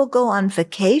 people go on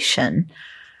vacation.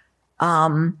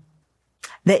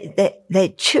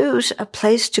 They choose a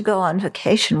place to go on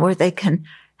vacation where they can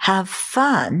have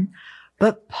fun,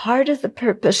 but part of the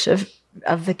purpose of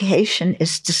vacation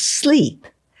is to sleep.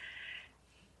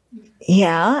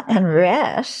 Yeah, and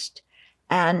rest.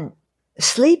 And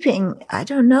sleeping, I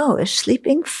don't know, is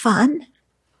sleeping fun?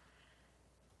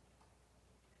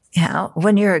 Yeah,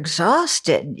 when you're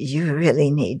exhausted, you really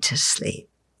need to sleep.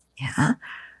 Yeah.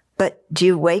 But do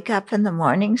you wake up in the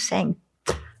morning saying,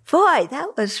 boy,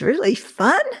 that was really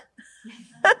fun?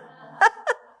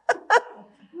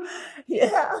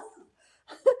 Yeah.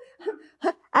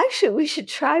 Actually, we should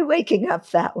try waking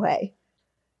up that way.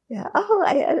 Yeah. Oh,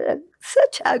 I had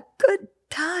such a good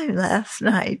time last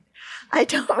night. I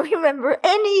don't remember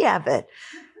any of it.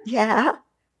 Yeah.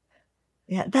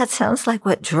 Yeah, that sounds like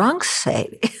what drunks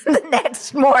say the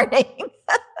next morning.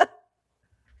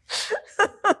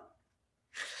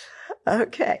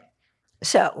 Okay.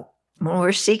 So when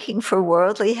we're seeking for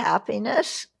worldly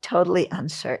happiness, totally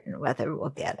uncertain whether we'll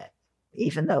get it,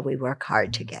 even though we work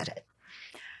hard to get it.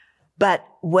 But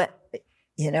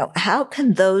how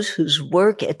can those whose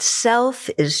work itself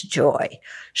is joy?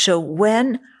 So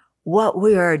when what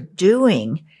we are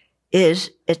doing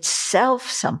is itself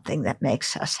something that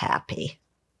makes us happy,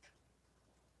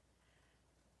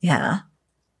 yeah,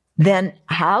 then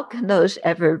how can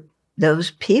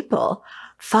those people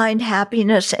find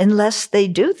happiness unless they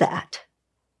do that?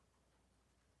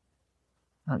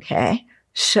 Okay.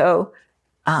 So,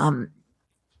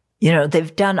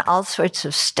 they've done all sorts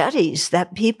of studies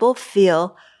that people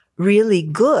feel really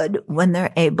good when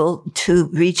they're able to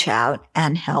reach out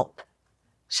and help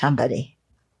somebody.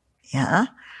 Yeah.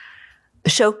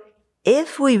 So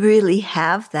if we really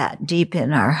have that deep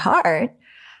in our heart,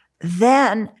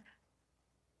 then,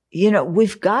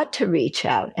 we've got to reach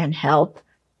out and help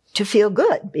to feel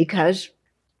good, because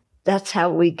that's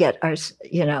how we get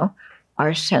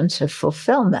our sense of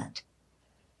fulfillment.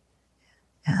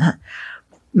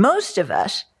 Most of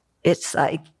us, it's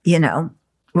like,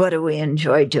 what do we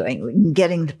enjoy doing?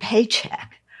 Getting the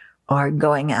paycheck or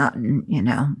going out and,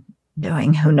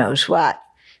 doing who knows what.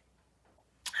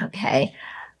 Okay.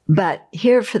 But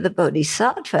here for the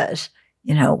bodhisattvas,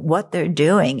 what they're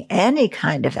doing, any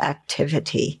kind of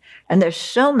activity. And there's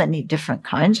so many different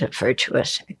kinds of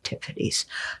virtuous activities.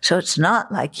 So it's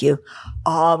not like you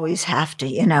always have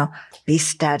to, be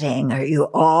studying, or you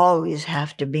always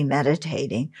have to be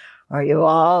meditating, or you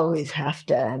always have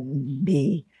to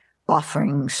be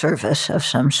offering service of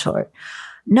some sort.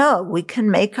 No, we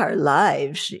can make our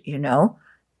lives,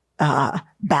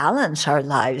 balance our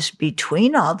lives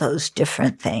between all those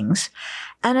different things.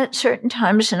 And at certain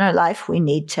times in our life, we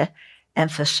need to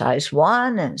emphasize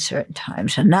one, and certain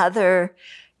times another,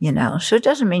 So it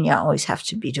doesn't mean you always have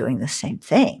to be doing the same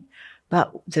thing.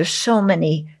 But there's so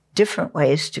many different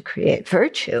ways to create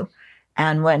virtue.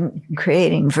 And when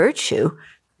creating virtue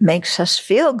makes us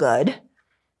feel good,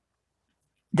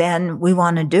 then we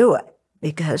want to do it,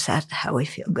 because that's how we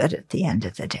feel good at the end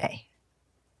of the day.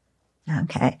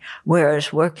 Okay.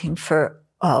 Whereas working for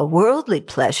worldly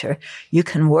pleasure, you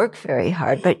can work very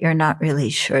hard, but you're not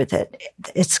really sure that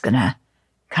it's going to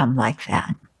come like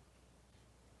that.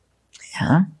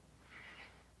 Yeah.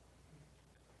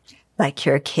 like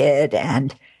you're a kid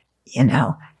and,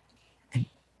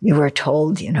 you were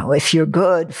told, if you're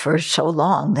good for so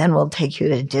long, then we'll take you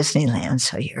to Disneyland.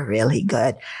 So you're really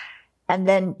good. And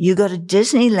then you go to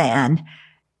Disneyland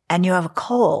and you have a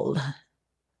cold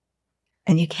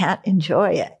and you can't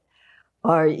enjoy it.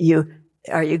 Or you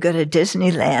go to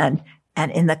Disneyland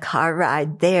and in the car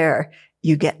ride there,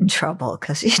 you get in trouble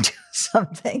because you do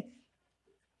something.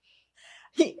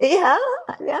 Yeah.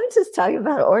 I'm just talking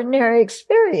about ordinary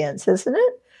experience, isn't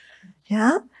it?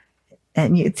 Yeah.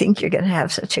 And you think you're going to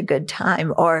have such a good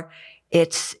time, or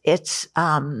it's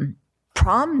prom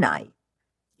night.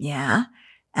 Yeah.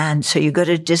 And so you go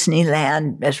to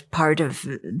Disneyland as part of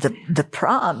the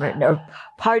prom or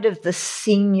part of the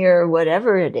senior,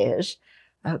 whatever it is.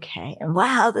 Okay. And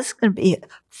wow, this is going to be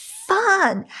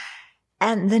fun.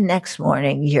 And the next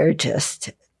morning you're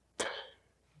just,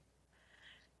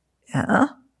 so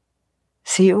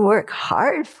you work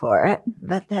hard for it,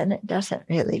 but then it doesn't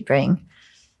really bring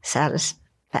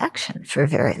satisfaction for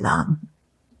very long.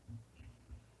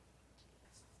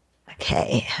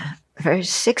 Okay,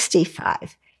 verse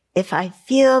 65. If I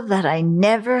feel that I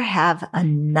never have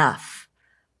enough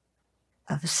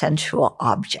of sensual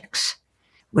objects,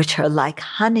 which are like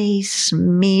honey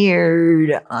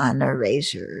smeared on a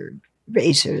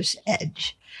razor's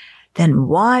edge, then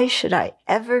why should I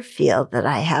ever feel that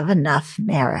I have enough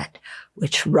merit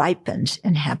which ripens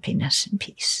in happiness and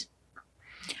peace?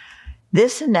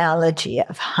 This analogy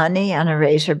of honey on a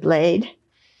razor blade,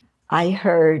 I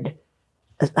heard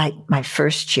like my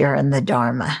first year in the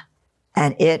Dharma,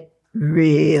 and it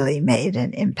really made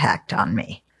an impact on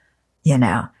me.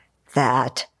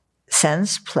 That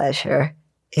sense pleasure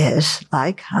is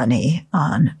like honey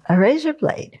on a razor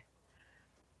blade.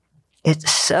 It's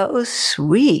so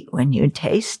sweet when you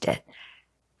taste it.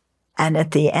 And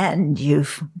at the end,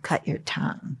 you've cut your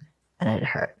tongue and it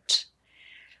hurts.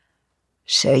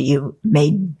 So you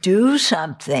may do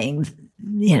something,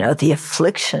 the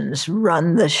afflictions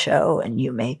run the show, and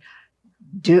you may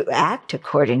act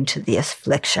according to the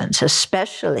afflictions,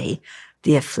 especially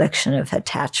the affliction of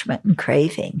attachment and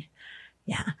craving.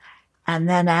 Yeah. And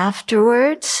then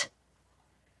afterwards,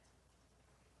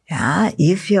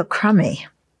 you feel crummy.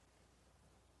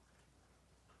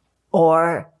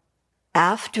 Or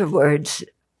afterwards,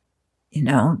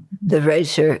 the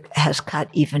razor has cut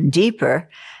even deeper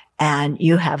and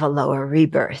you have a lower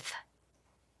rebirth.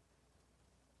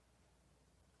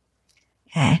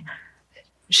 Okay.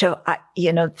 So,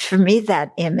 for me,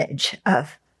 that image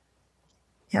of,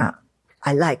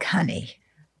 I like honey.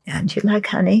 And you like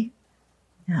honey?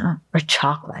 Or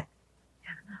chocolate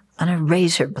on a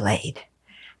razor blade.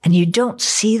 And you don't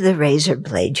see the razor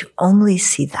blade, you only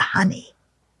see the honey.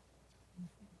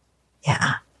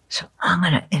 Yeah. So I'm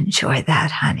going to enjoy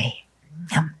that honey.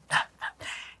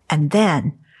 And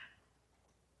then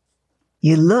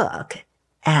you look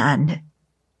and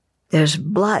there's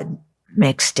blood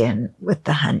mixed in with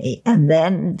the honey. And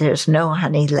then there's no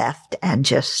honey left and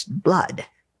just blood.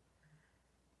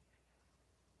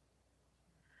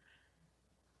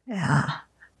 Yeah.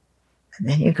 And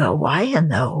then you go, why in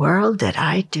the world did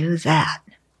I do that?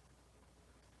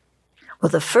 Well,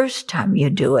 the first time you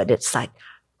do it, it's like,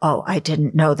 oh, I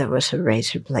didn't know there was a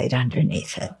razor blade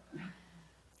underneath it.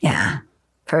 Yeah.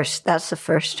 That's the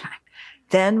first time.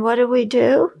 Then what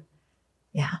do?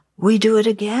 Yeah. We do it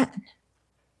again.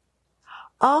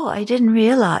 Oh, I didn't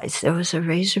realize there was a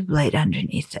razor blade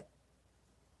underneath it.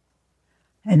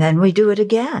 And then we do it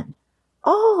again.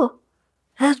 Oh,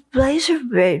 that razor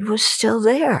blade was still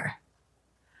there.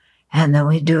 And then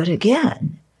we do it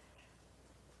again.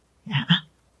 Yeah.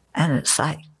 And it's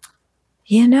like,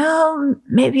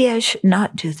 maybe I should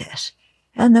not do this.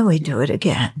 And then we do it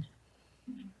again.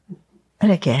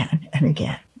 And again and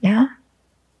again. Yeah?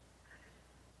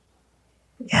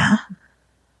 Yeah.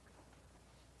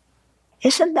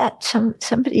 Isn't that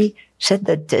somebody said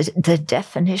that the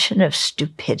definition of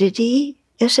stupidity,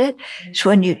 is it? It's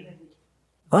when you,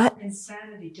 what?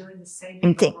 Insanity, doing the same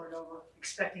thing over and over,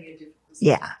 expecting a different result.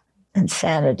 Yeah.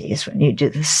 Insanity is when you do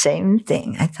the same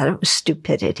thing. I thought it was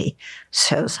stupidity.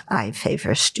 So I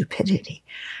favor stupidity.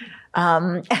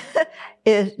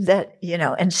 Is that,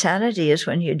 insanity is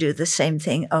when you do the same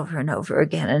thing over and over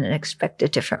again and expect a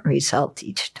different result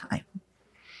each time.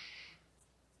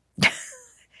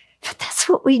 But that's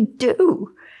what we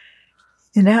do.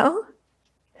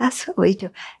 That's what we do.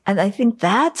 And I think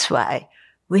that's why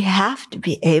we have to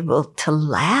be able to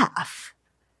laugh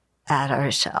at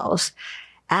ourselves.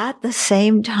 At the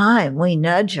same time, we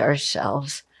nudge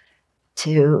ourselves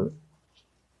to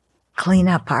clean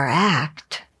up our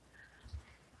act.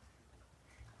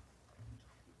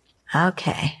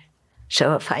 Okay.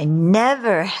 So if I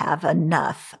never have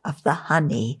enough of the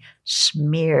honey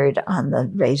smeared on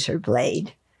the razor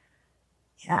blade,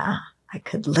 yeah, I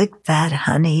could lick that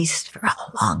honey for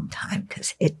a long time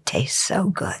because it tastes so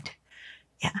good.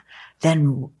 Yeah.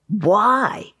 Then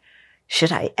why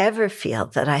should I ever feel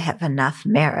that I have enough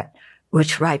merit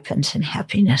which ripens in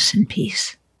happiness and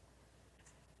peace?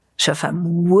 So if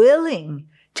I'm willing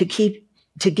to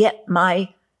get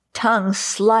my tongue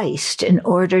sliced in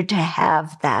order to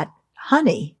have that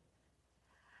honey,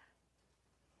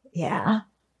 yeah,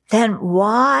 then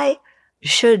why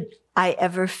should I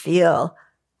ever feel,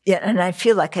 and I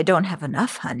feel like I don't have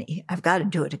enough honey, I've got to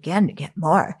do it again to get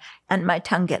more, and my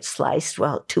tongue gets sliced,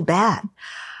 well, too bad.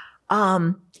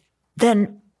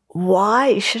 Then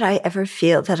why should I ever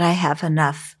feel that I have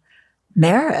enough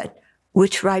merit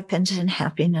which ripens in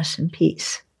happiness and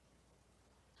peace?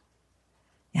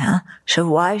 Yeah. So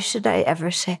why should I ever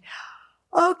say,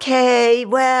 okay,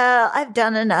 well, I've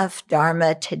done enough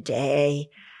Dharma today.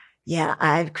 Yeah,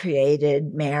 I've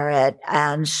created merit.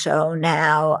 And so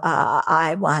now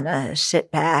I want to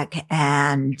sit back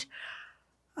and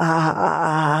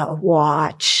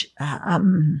watch.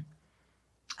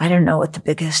 I don't know what the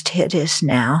biggest hit is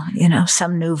now,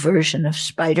 some new version of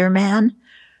Spider-Man,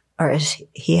 or is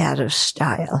he out of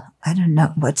style? I don't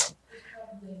know. Probably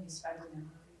Spider-Man.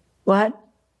 What?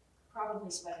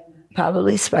 Probably Spider-Man.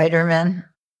 Probably Spider-Man.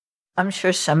 I'm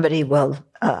sure somebody will,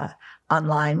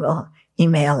 online will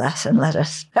email us and let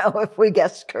us know if we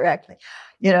guessed correctly,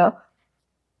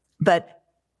 But,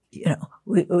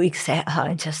 we say, oh,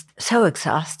 I'm just so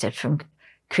exhausted from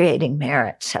creating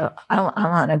merit. So I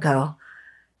want to go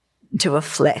to a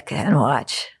flick and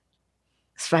watch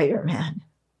Spider-Man.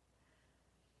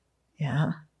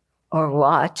 Yeah. Or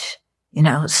watch,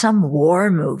 some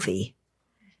war movie,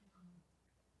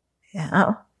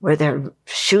 where they're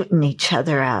shooting each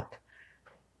other up.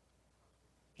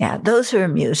 Yeah, those are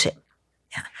amusing.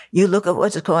 Yeah. You look at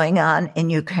what's going on in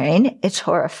Ukraine, it's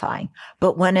horrifying.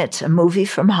 But when it's a movie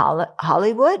from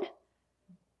Hollywood,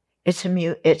 it's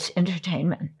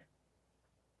entertainment.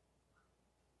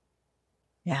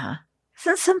 Yeah.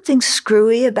 Isn't something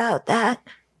screwy about that?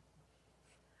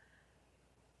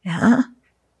 Yeah.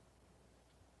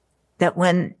 That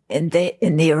when in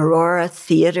the Aurora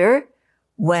Theater,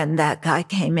 when that guy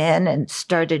came in and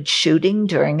started shooting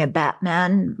during a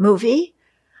Batman movie,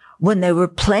 when they were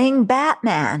playing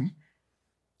Batman,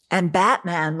 and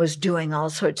Batman was doing all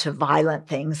sorts of violent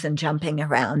things and jumping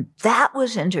around, that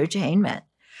was entertainment.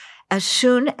 As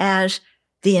soon as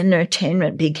the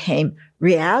entertainment became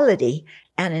reality,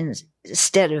 and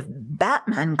instead of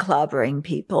Batman clobbering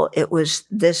people, it was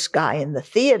this guy in the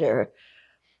theater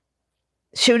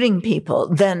shooting people,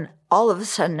 then all of a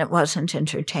sudden it wasn't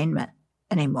entertainment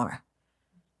anymore.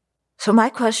 So my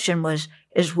question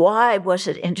is why was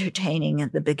it entertaining in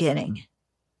the beginning?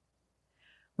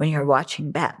 When you're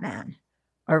watching Batman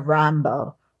or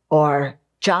Rambo or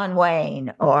John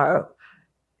Wayne or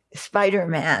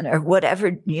Spider-Man or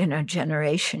whatever,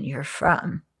 generation you're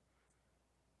from.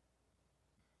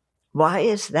 Why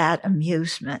is that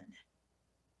amusement?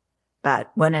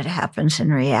 But when it happens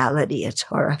in reality, it's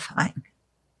horrifying.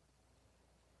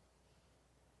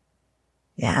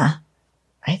 Yeah.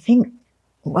 I think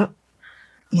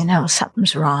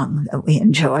something's wrong that we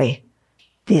enjoy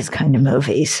these kind of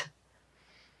movies.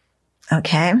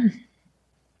 Okay?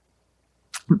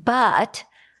 But,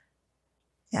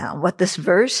 what this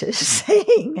verse is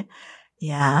saying,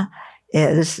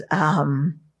 is,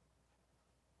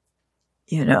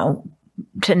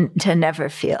 to never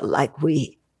feel like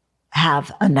we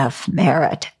have enough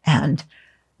merit and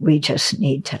we just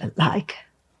need to,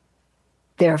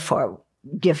 therefore,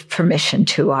 give permission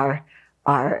to our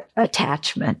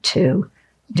attachment to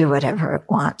do whatever it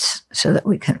wants so that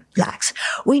we can relax.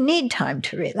 We need time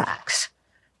to relax,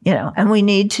 and we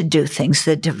need to do things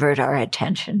that divert our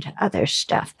attention to other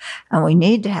stuff. And we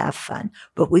need to have fun,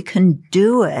 but we can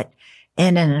do it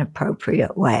in an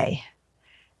appropriate way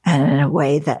and in a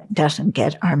way that doesn't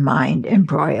get our mind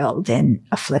embroiled in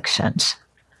afflictions.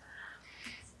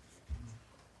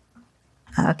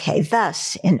 Okay,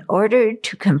 thus, in order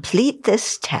to complete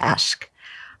this task,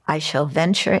 I shall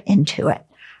venture into it,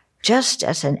 just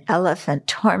as an elephant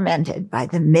tormented by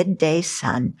the midday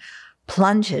sun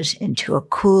plunges into a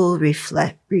cool,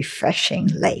 refreshing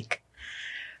lake.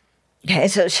 Okay,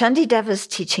 so Shantideva's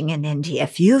teaching in India.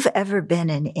 If you've ever been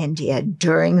in India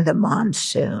during the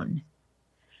monsoon,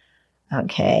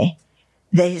 okay,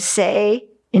 they say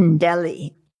in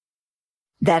Delhi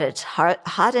that it's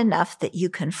hot enough that you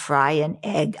can fry an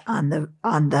egg on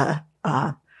the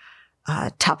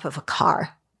top of a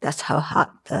car. That's how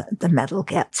hot the metal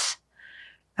gets.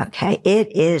 Okay,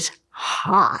 it is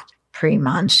hot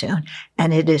pre-monsoon,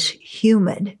 and it is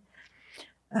humid.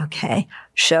 Okay,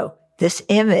 so this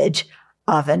image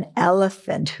of an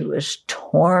elephant who is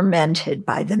tormented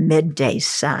by the midday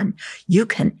sun, you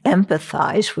can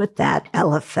empathize with that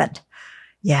elephant.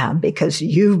 Yeah, because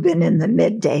you've been in the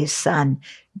midday sun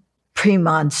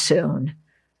pre-monsoon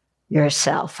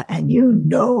yourself, and you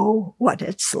know what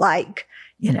it's like,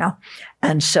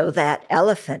 And so that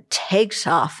elephant takes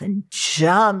off and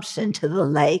jumps into the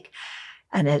lake,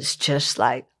 and it's just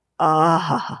like,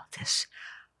 this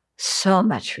so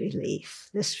much relief.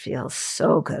 This feels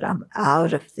so good. I'm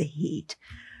out of the heat.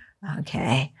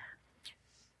 Okay.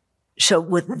 So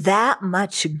with that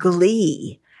much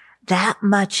glee, that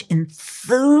much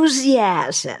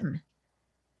enthusiasm,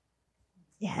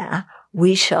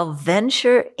 we shall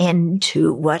venture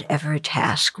into whatever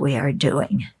task we are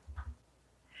doing.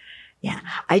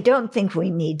 I don't think we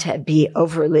need to be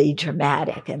overly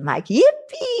dramatic and like,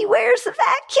 yippee, where's the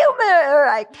vacuumer?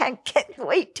 I can't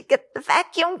wait to get the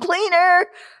vacuum cleaner.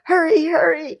 Hurry,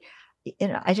 hurry.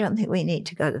 I don't think we need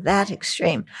to go to that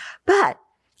extreme. But,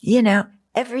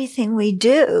 everything we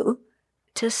do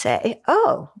to say,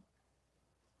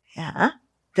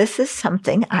 this is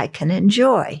something I can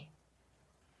enjoy.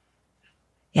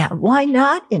 Why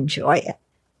not enjoy it?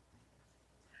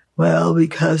 Well,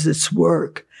 because it's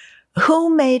work.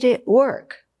 Who made it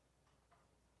work?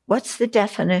 What's the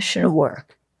definition of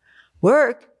work?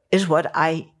 Work is what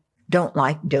I don't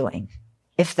like doing.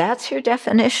 If that's your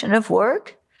definition of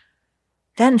work,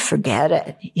 then forget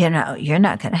it. You're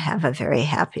not going to have a very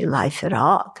happy life at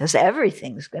all, because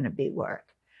everything's going to be work.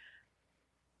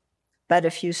 But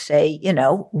if you say,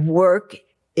 work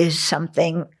is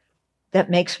something that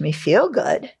makes me feel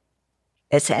good,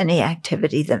 it's any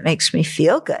activity that makes me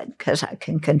feel good because I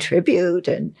can contribute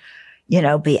and,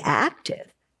 be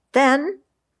active, then,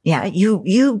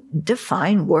 you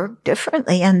define work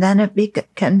differently, and then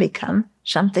it can become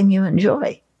something you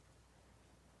enjoy.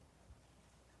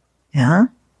 I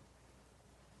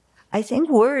think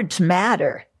words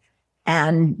matter.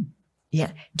 And,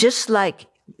 just like,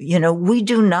 we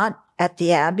do not, at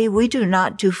the Abbey, we do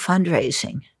not do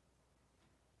fundraising.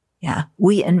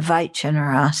 We invite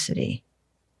generosity.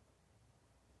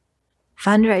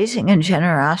 Fundraising and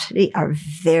generosity are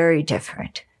very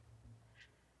different.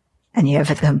 And you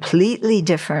have a completely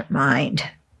different mind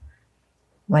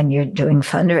when you're doing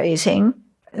fundraising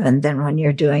and then when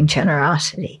you're doing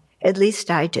generosity. At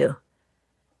least I do.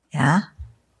 Yeah.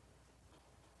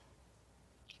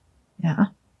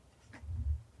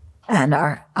 And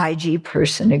our IG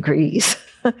person agrees.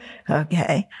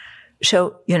 Okay.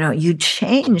 So, you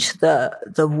change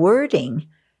the wording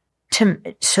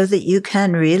so that you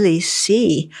can really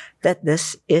see that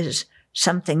this is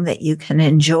something that you can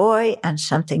enjoy and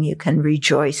something you can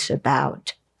rejoice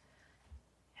about.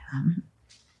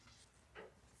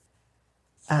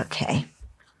 Okay.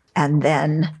 And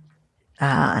then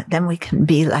we can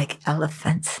be like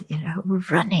elephants,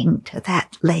 running to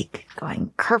that lake,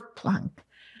 going kerplunk.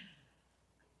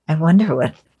 I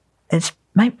wonder it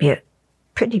might be a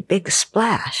pretty big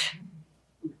splash.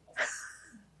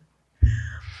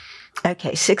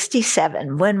 Okay,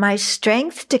 67. When my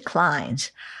strength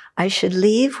declines, I should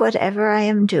leave whatever I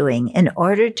am doing in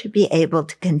order to be able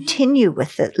to continue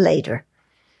with it later.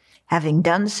 Having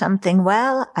done something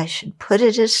well, I should put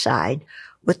it aside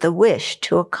with the wish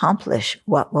to accomplish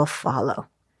what will follow.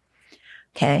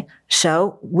 Okay,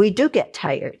 so we do get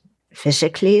tired.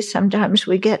 Physically, sometimes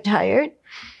we get tired.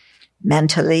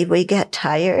 Mentally, we get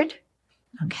tired.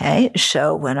 Okay,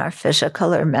 so when our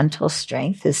physical or mental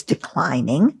strength is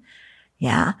declining,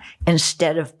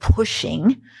 instead of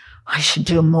pushing, I should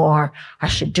do more.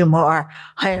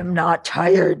 I am not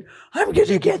tired. I'm going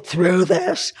to get through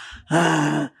this.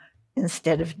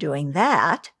 Instead of doing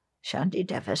that,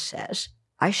 Shantideva says,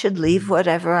 I should leave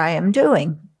whatever I am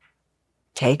doing.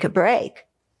 Take a break.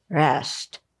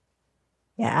 Rest.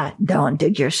 Don't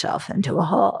dig yourself into a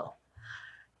hole.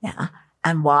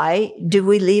 And why do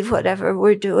we leave whatever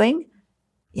we're doing?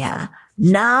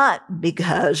 Not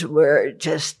because we're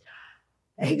just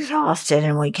exhausted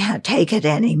and we can't take it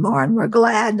anymore and we're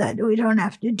glad that we don't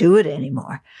have to do it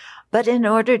anymore, but in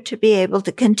order to be able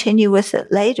to continue with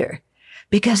it later,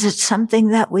 because it's something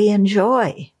that we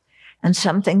enjoy and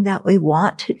something that we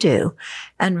want to do.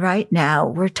 And right now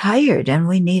we're tired and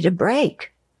we need a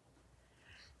break.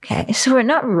 Okay, so we're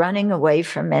not running away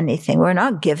from anything. We're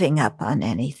not giving up on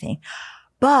anything,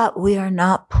 but we are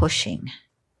not pushing.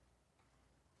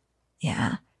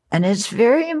 And it's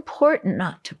very important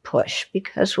not to push,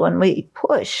 because when we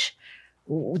push,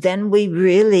 then we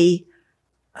really,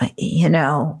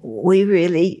 we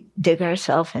really dig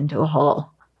ourselves into a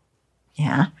hole.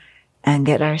 and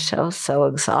get ourselves so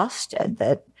exhausted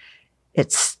that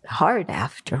it's hard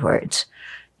afterwards.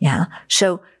 Yeah.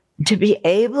 So to be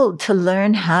able to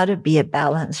learn how to be a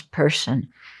balanced person.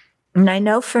 And I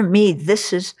know for me,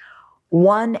 this is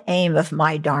one aim of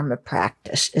my Dharma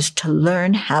practice, is to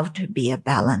learn how to be a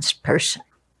balanced person.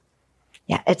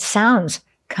 Yeah. It sounds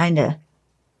kind of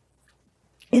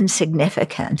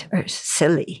insignificant or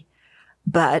silly,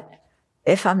 but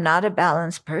if I'm not a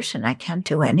balanced person, I can't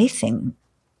do anything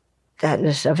that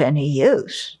is of any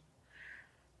use.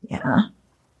 Yeah.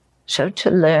 So to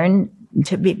learn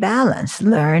to be balanced,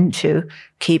 learn to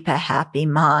keep a happy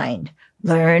mind,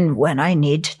 learn when I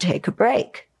need to take a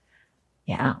break.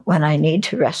 Yeah. When I need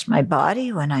to rest my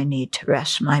body, when I need to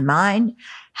rest my mind,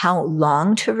 how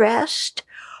long to rest,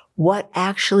 what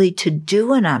actually to do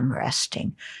when I'm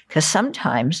resting. Because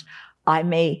sometimes I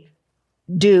may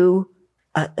do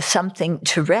something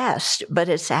to rest, but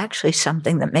it's actually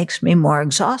something that makes me more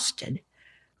exhausted.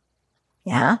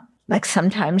 Yeah. Like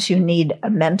sometimes you need a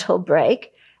mental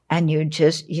break and you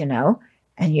just,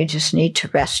 and you just need to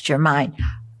rest your mind.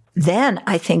 Then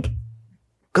I think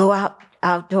go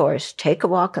outdoors, take a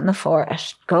walk in the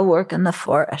forest, go work in the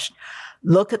forest,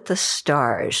 look at the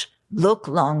stars, look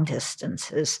long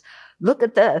distances, look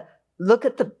at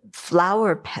the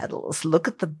flower petals, look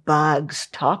at the bugs,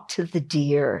 talk to the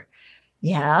deer.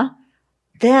 Yeah.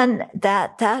 Then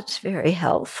that's very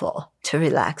helpful to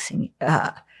relaxing,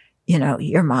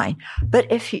 your mind.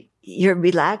 But if you're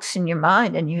relaxing your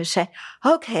mind and you say,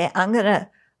 okay, I'm going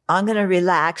to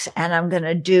relax and I'm going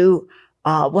to do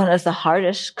one of the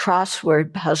hardest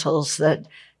crossword puzzles that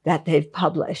they've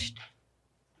published.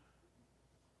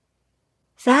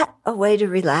 Is that a way to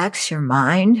relax your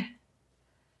mind?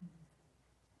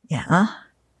 Yeah.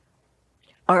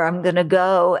 Or I'm going to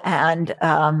go and,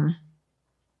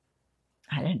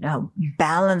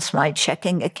 balance my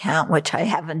checking account, which I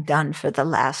haven't done for the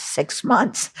last 6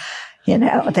 months.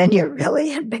 Then you're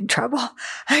really in big trouble.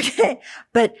 Okay.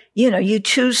 But, you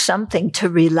choose something to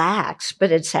relax,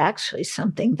 but it's actually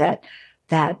something that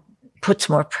puts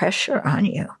more pressure on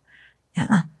you.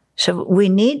 Yeah. So we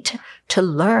need to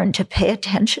learn to pay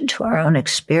attention to our own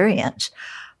experience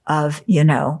of,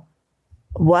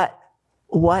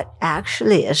 what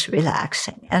actually is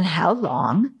relaxing and how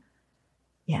long.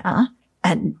 Yeah.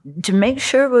 And to make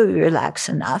sure we relax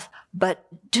enough, but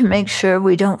to make sure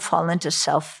we don't fall into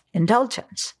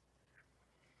self-indulgence.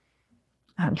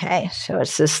 Okay, so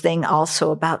it's this thing also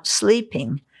about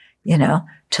sleeping, to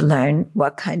learn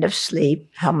what kind of sleep,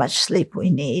 how much sleep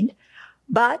we need,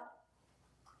 but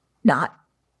not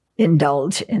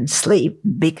indulge in sleep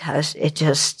because it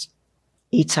just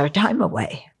eats our time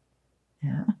away.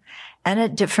 Yeah. And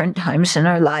at different times in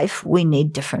our life, we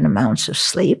need different amounts of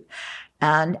sleep.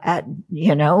 And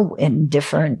in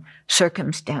different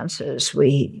circumstances,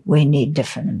 we need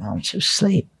different amounts of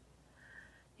sleep.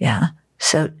 Yeah.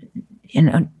 So,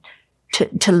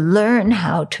 to learn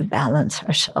how to balance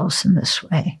ourselves in this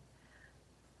way.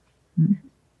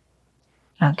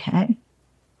 Okay.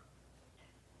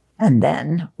 And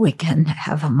then we can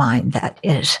have a mind that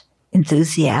is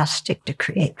enthusiastic to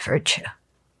create virtue.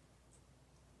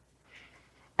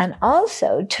 And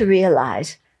also to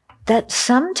realize that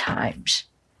sometimes,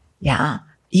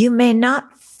 you may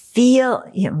not feel,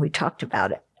 we talked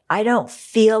about it. I don't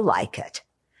feel like it.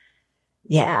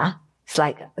 Yeah. It's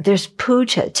like there's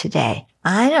puja today.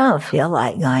 I don't feel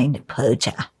like going to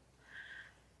puja.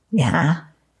 Yeah.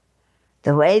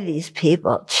 The way these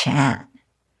people chant,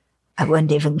 I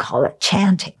wouldn't even call it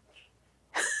chanting.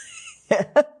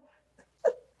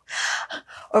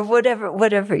 Or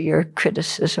whatever your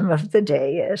criticism of the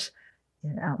day is,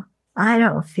 I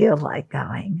don't feel like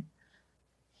going.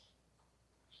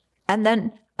 And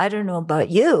then, I don't know about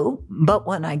you, but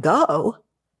when I go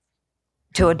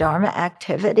to a Dharma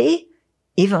activity,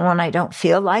 even when I don't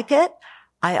feel like it,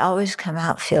 I always come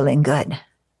out feeling good.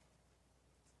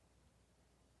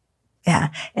 Yeah.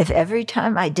 If every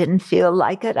time I didn't feel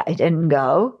like it, I didn't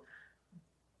go,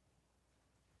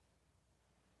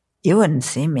 you wouldn't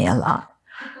see me a lot.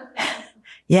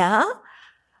 Yeah.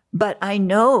 But I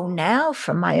know now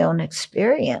from my own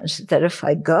experience that if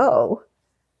I go,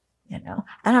 and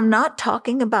I'm not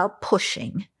talking about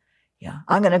pushing. Yeah.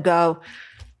 I'm going to go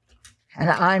and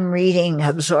I'm reading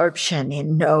Absorption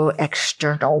in No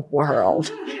External World.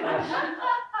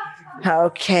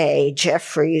 Okay.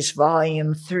 Jeffries,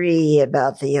 Volume 3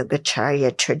 about the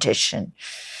Yogacarya tradition.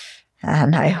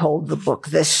 And I hold the book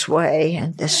this way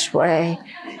and this way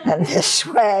and this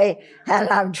way. And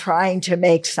I'm trying to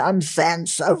make some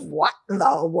sense of what in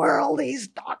the world he's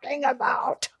talking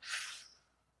about.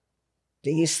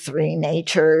 These 3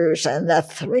 natures and the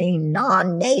 3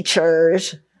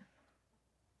 non-natures.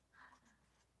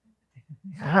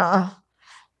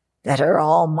 that are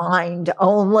all mind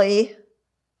only.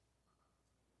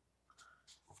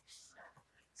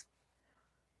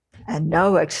 And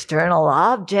no external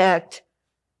object.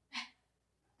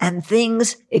 And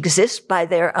things exist by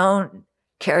their own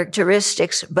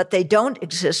characteristics, but they don't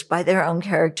exist by their own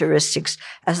characteristics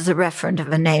as the referent of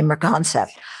a name or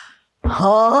concept.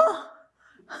 Huh?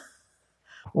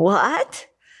 What?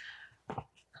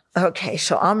 Okay,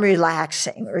 so I'm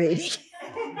relaxing reading.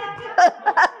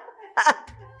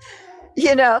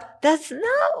 That's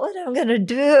not what I'm going to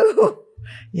do.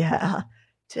 Yeah,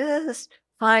 just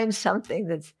find something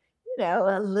that's,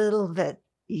 a little bit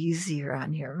easier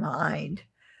on your mind.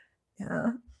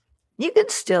 Yeah. You can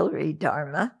still read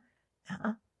Dharma.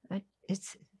 Yeah.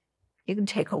 You can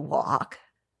take a walk.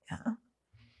 Yeah.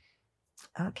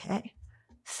 Okay.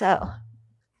 So,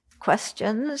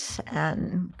 questions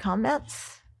and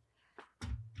comments?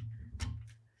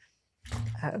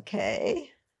 Okay.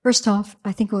 First off,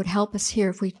 I think it would help us here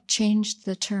if we changed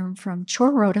the term from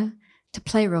chore rota to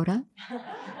play rota.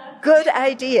 Good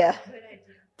idea.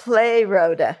 Play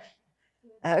rota.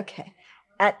 Okay.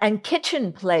 And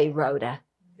kitchen play rota.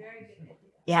 Very good idea.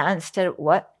 Yeah, instead of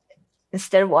what?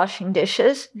 Instead of washing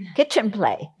dishes, kitchen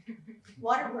play.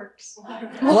 Waterworks.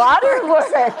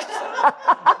 Waterworks.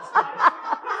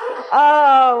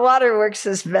 Oh, waterworks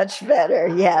is much better.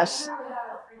 Yes.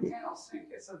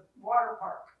 It's a water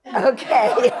park.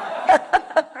 Okay.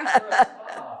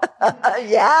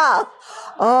 Yeah.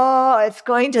 Oh, it's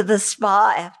going to the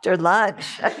spa after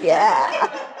lunch.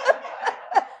 Yeah.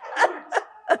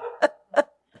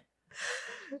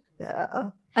 Yeah.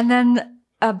 And then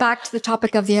back to the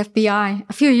topic of the FBI.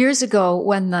 A few years ago,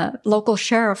 when the local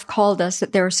sheriff called us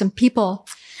that there were some people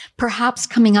perhaps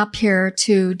coming up here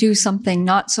to do something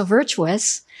not so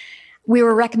virtuous, we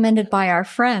were recommended by our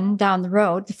friend down the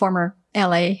road, the former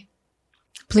LA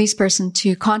police person,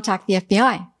 to contact the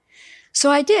FBI. So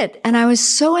I did. And I was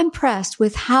so impressed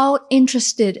with how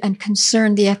interested and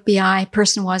concerned the FBI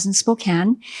person was in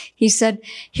Spokane. He said,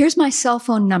 here's my cell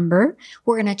phone number.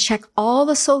 We're going to check all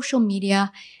the social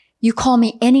media. You call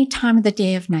me any time of the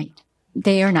day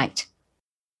or night.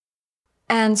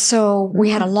 And so we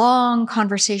had a long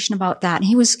conversation about that. And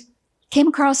he came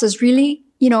across as really,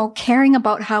 caring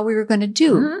about how we were going to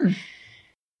do. Mm.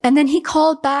 And then he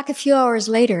called back a few hours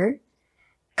later,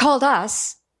 called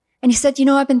us, and he said,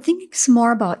 I've been thinking some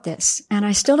more about this, and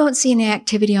I still don't see any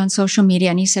activity on social media.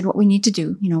 And he said, what we need to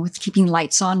do, with keeping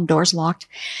lights on, doors locked.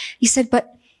 He said,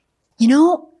 but,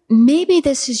 maybe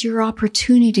this is your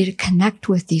opportunity to connect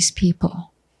with these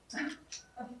people.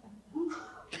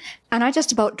 And I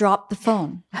just about dropped the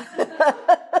phone.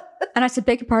 And I said,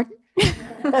 beg your pardon?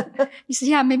 He said,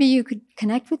 yeah, maybe you could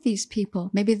connect with these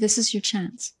people. Maybe this is your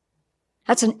chance.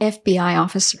 That's an FBI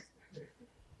officer.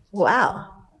 Wow.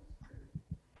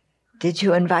 Did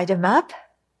you invite him up?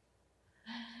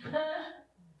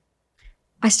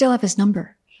 I still have his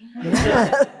number.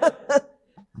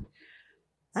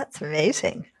 That's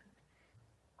amazing.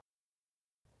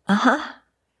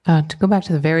 To go back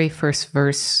to the very first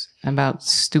verse about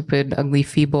stupid, ugly,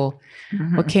 feeble,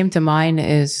 what came to mind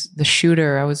is the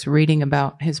shooter. I was reading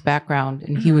about his background,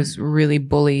 and he was really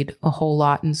bullied a whole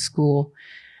lot in school.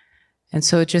 And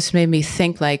so it just made me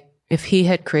think, like, if he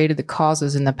had created the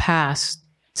causes in the past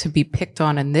to be picked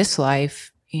on in this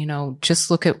life,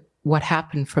 just look at what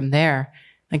happened from there.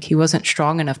 Like, he wasn't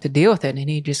strong enough to deal with it, and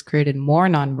he just created more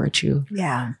non-virtue.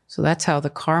 Yeah. So that's how the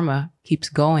karma keeps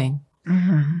going.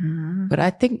 Mm-hmm. But I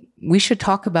think we should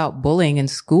talk about bullying in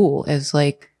school as,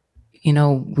 like,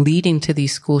 leading to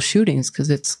these school shootings, because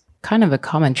it's kind of a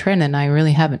common trend, and I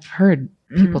really haven't heard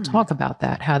people talk about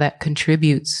that, how that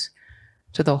contributes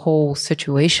to the whole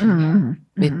situation.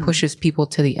 Mm-hmm. It pushes people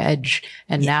to the edge.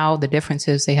 And now the difference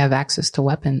is they have access to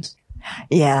weapons.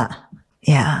 Yeah.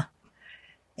 Now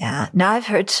I've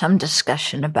heard some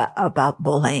discussion about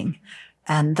bullying,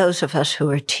 and those of us who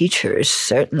are teachers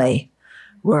certainly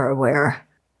were aware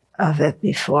of it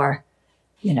before,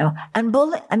 and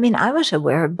bullying. I mean, I was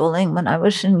aware of bullying when I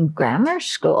was in grammar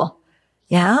school.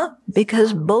 Yeah.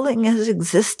 Because bullying has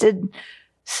existed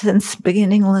since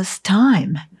beginningless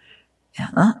time.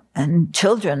 Yeah, and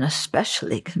children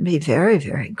especially can be very,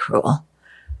 very cruel.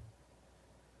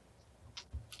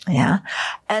 Yeah,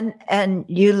 and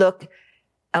you look,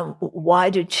 why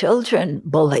do children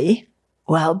bully?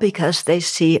 Well, because they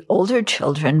see older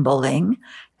children bullying,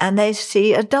 and they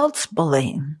see adults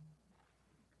bullying.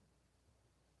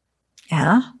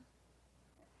 Yeah,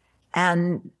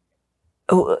 and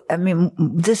I mean,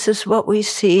 this is what we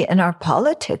see in our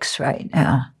politics right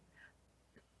now.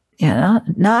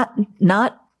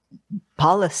 Not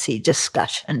policy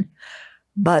discussion,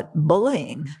 but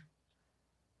bullying.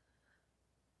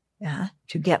 yeah,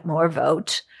 to get more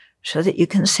votes so that you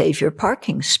can save your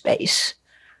parking space.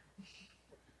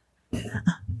 Yeah,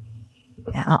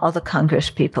 all the Congress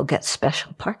people get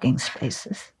special parking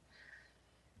spaces.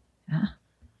 Yeah.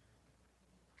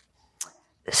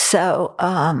 So,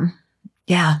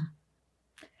 yeah.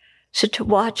 So to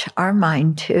watch our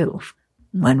mind too,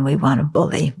 when we want to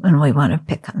bully, when we want to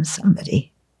pick on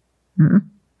somebody.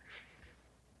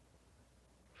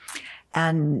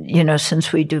 And,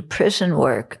 since we do prison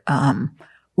work,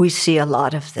 we see a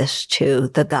lot of this too.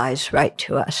 The guys write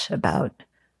to us about,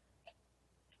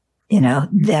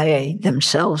 they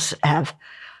themselves have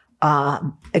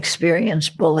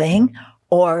experienced bullying,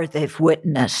 or they've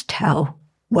witnessed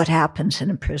what happens in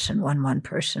a prison when one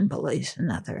person bullies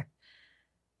another.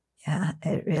 Yeah,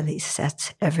 it really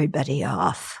sets everybody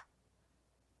off.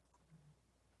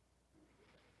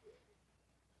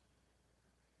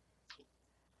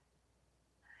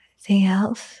 Anything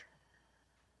else?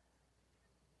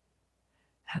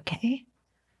 Okay.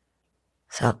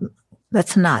 So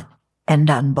let's not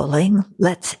end on bullying.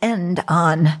 Let's end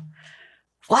on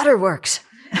waterworks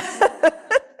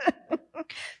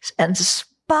and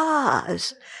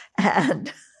spas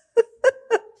and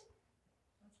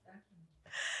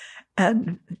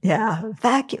yeah,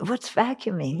 vacuum. What's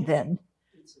vacuuming then?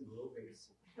 It's aerobics.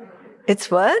 It's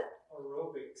what?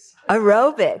 Aerobics.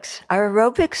 Aerobics. Are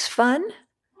aerobics fun?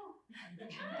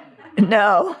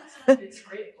 No. It's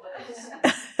great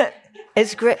bliss.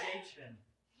 It's great.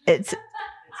 It's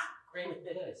Great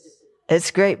bliss.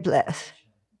 It's great bliss.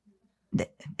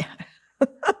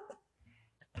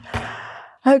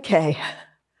 Okay.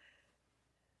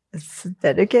 Let's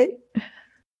dedicate.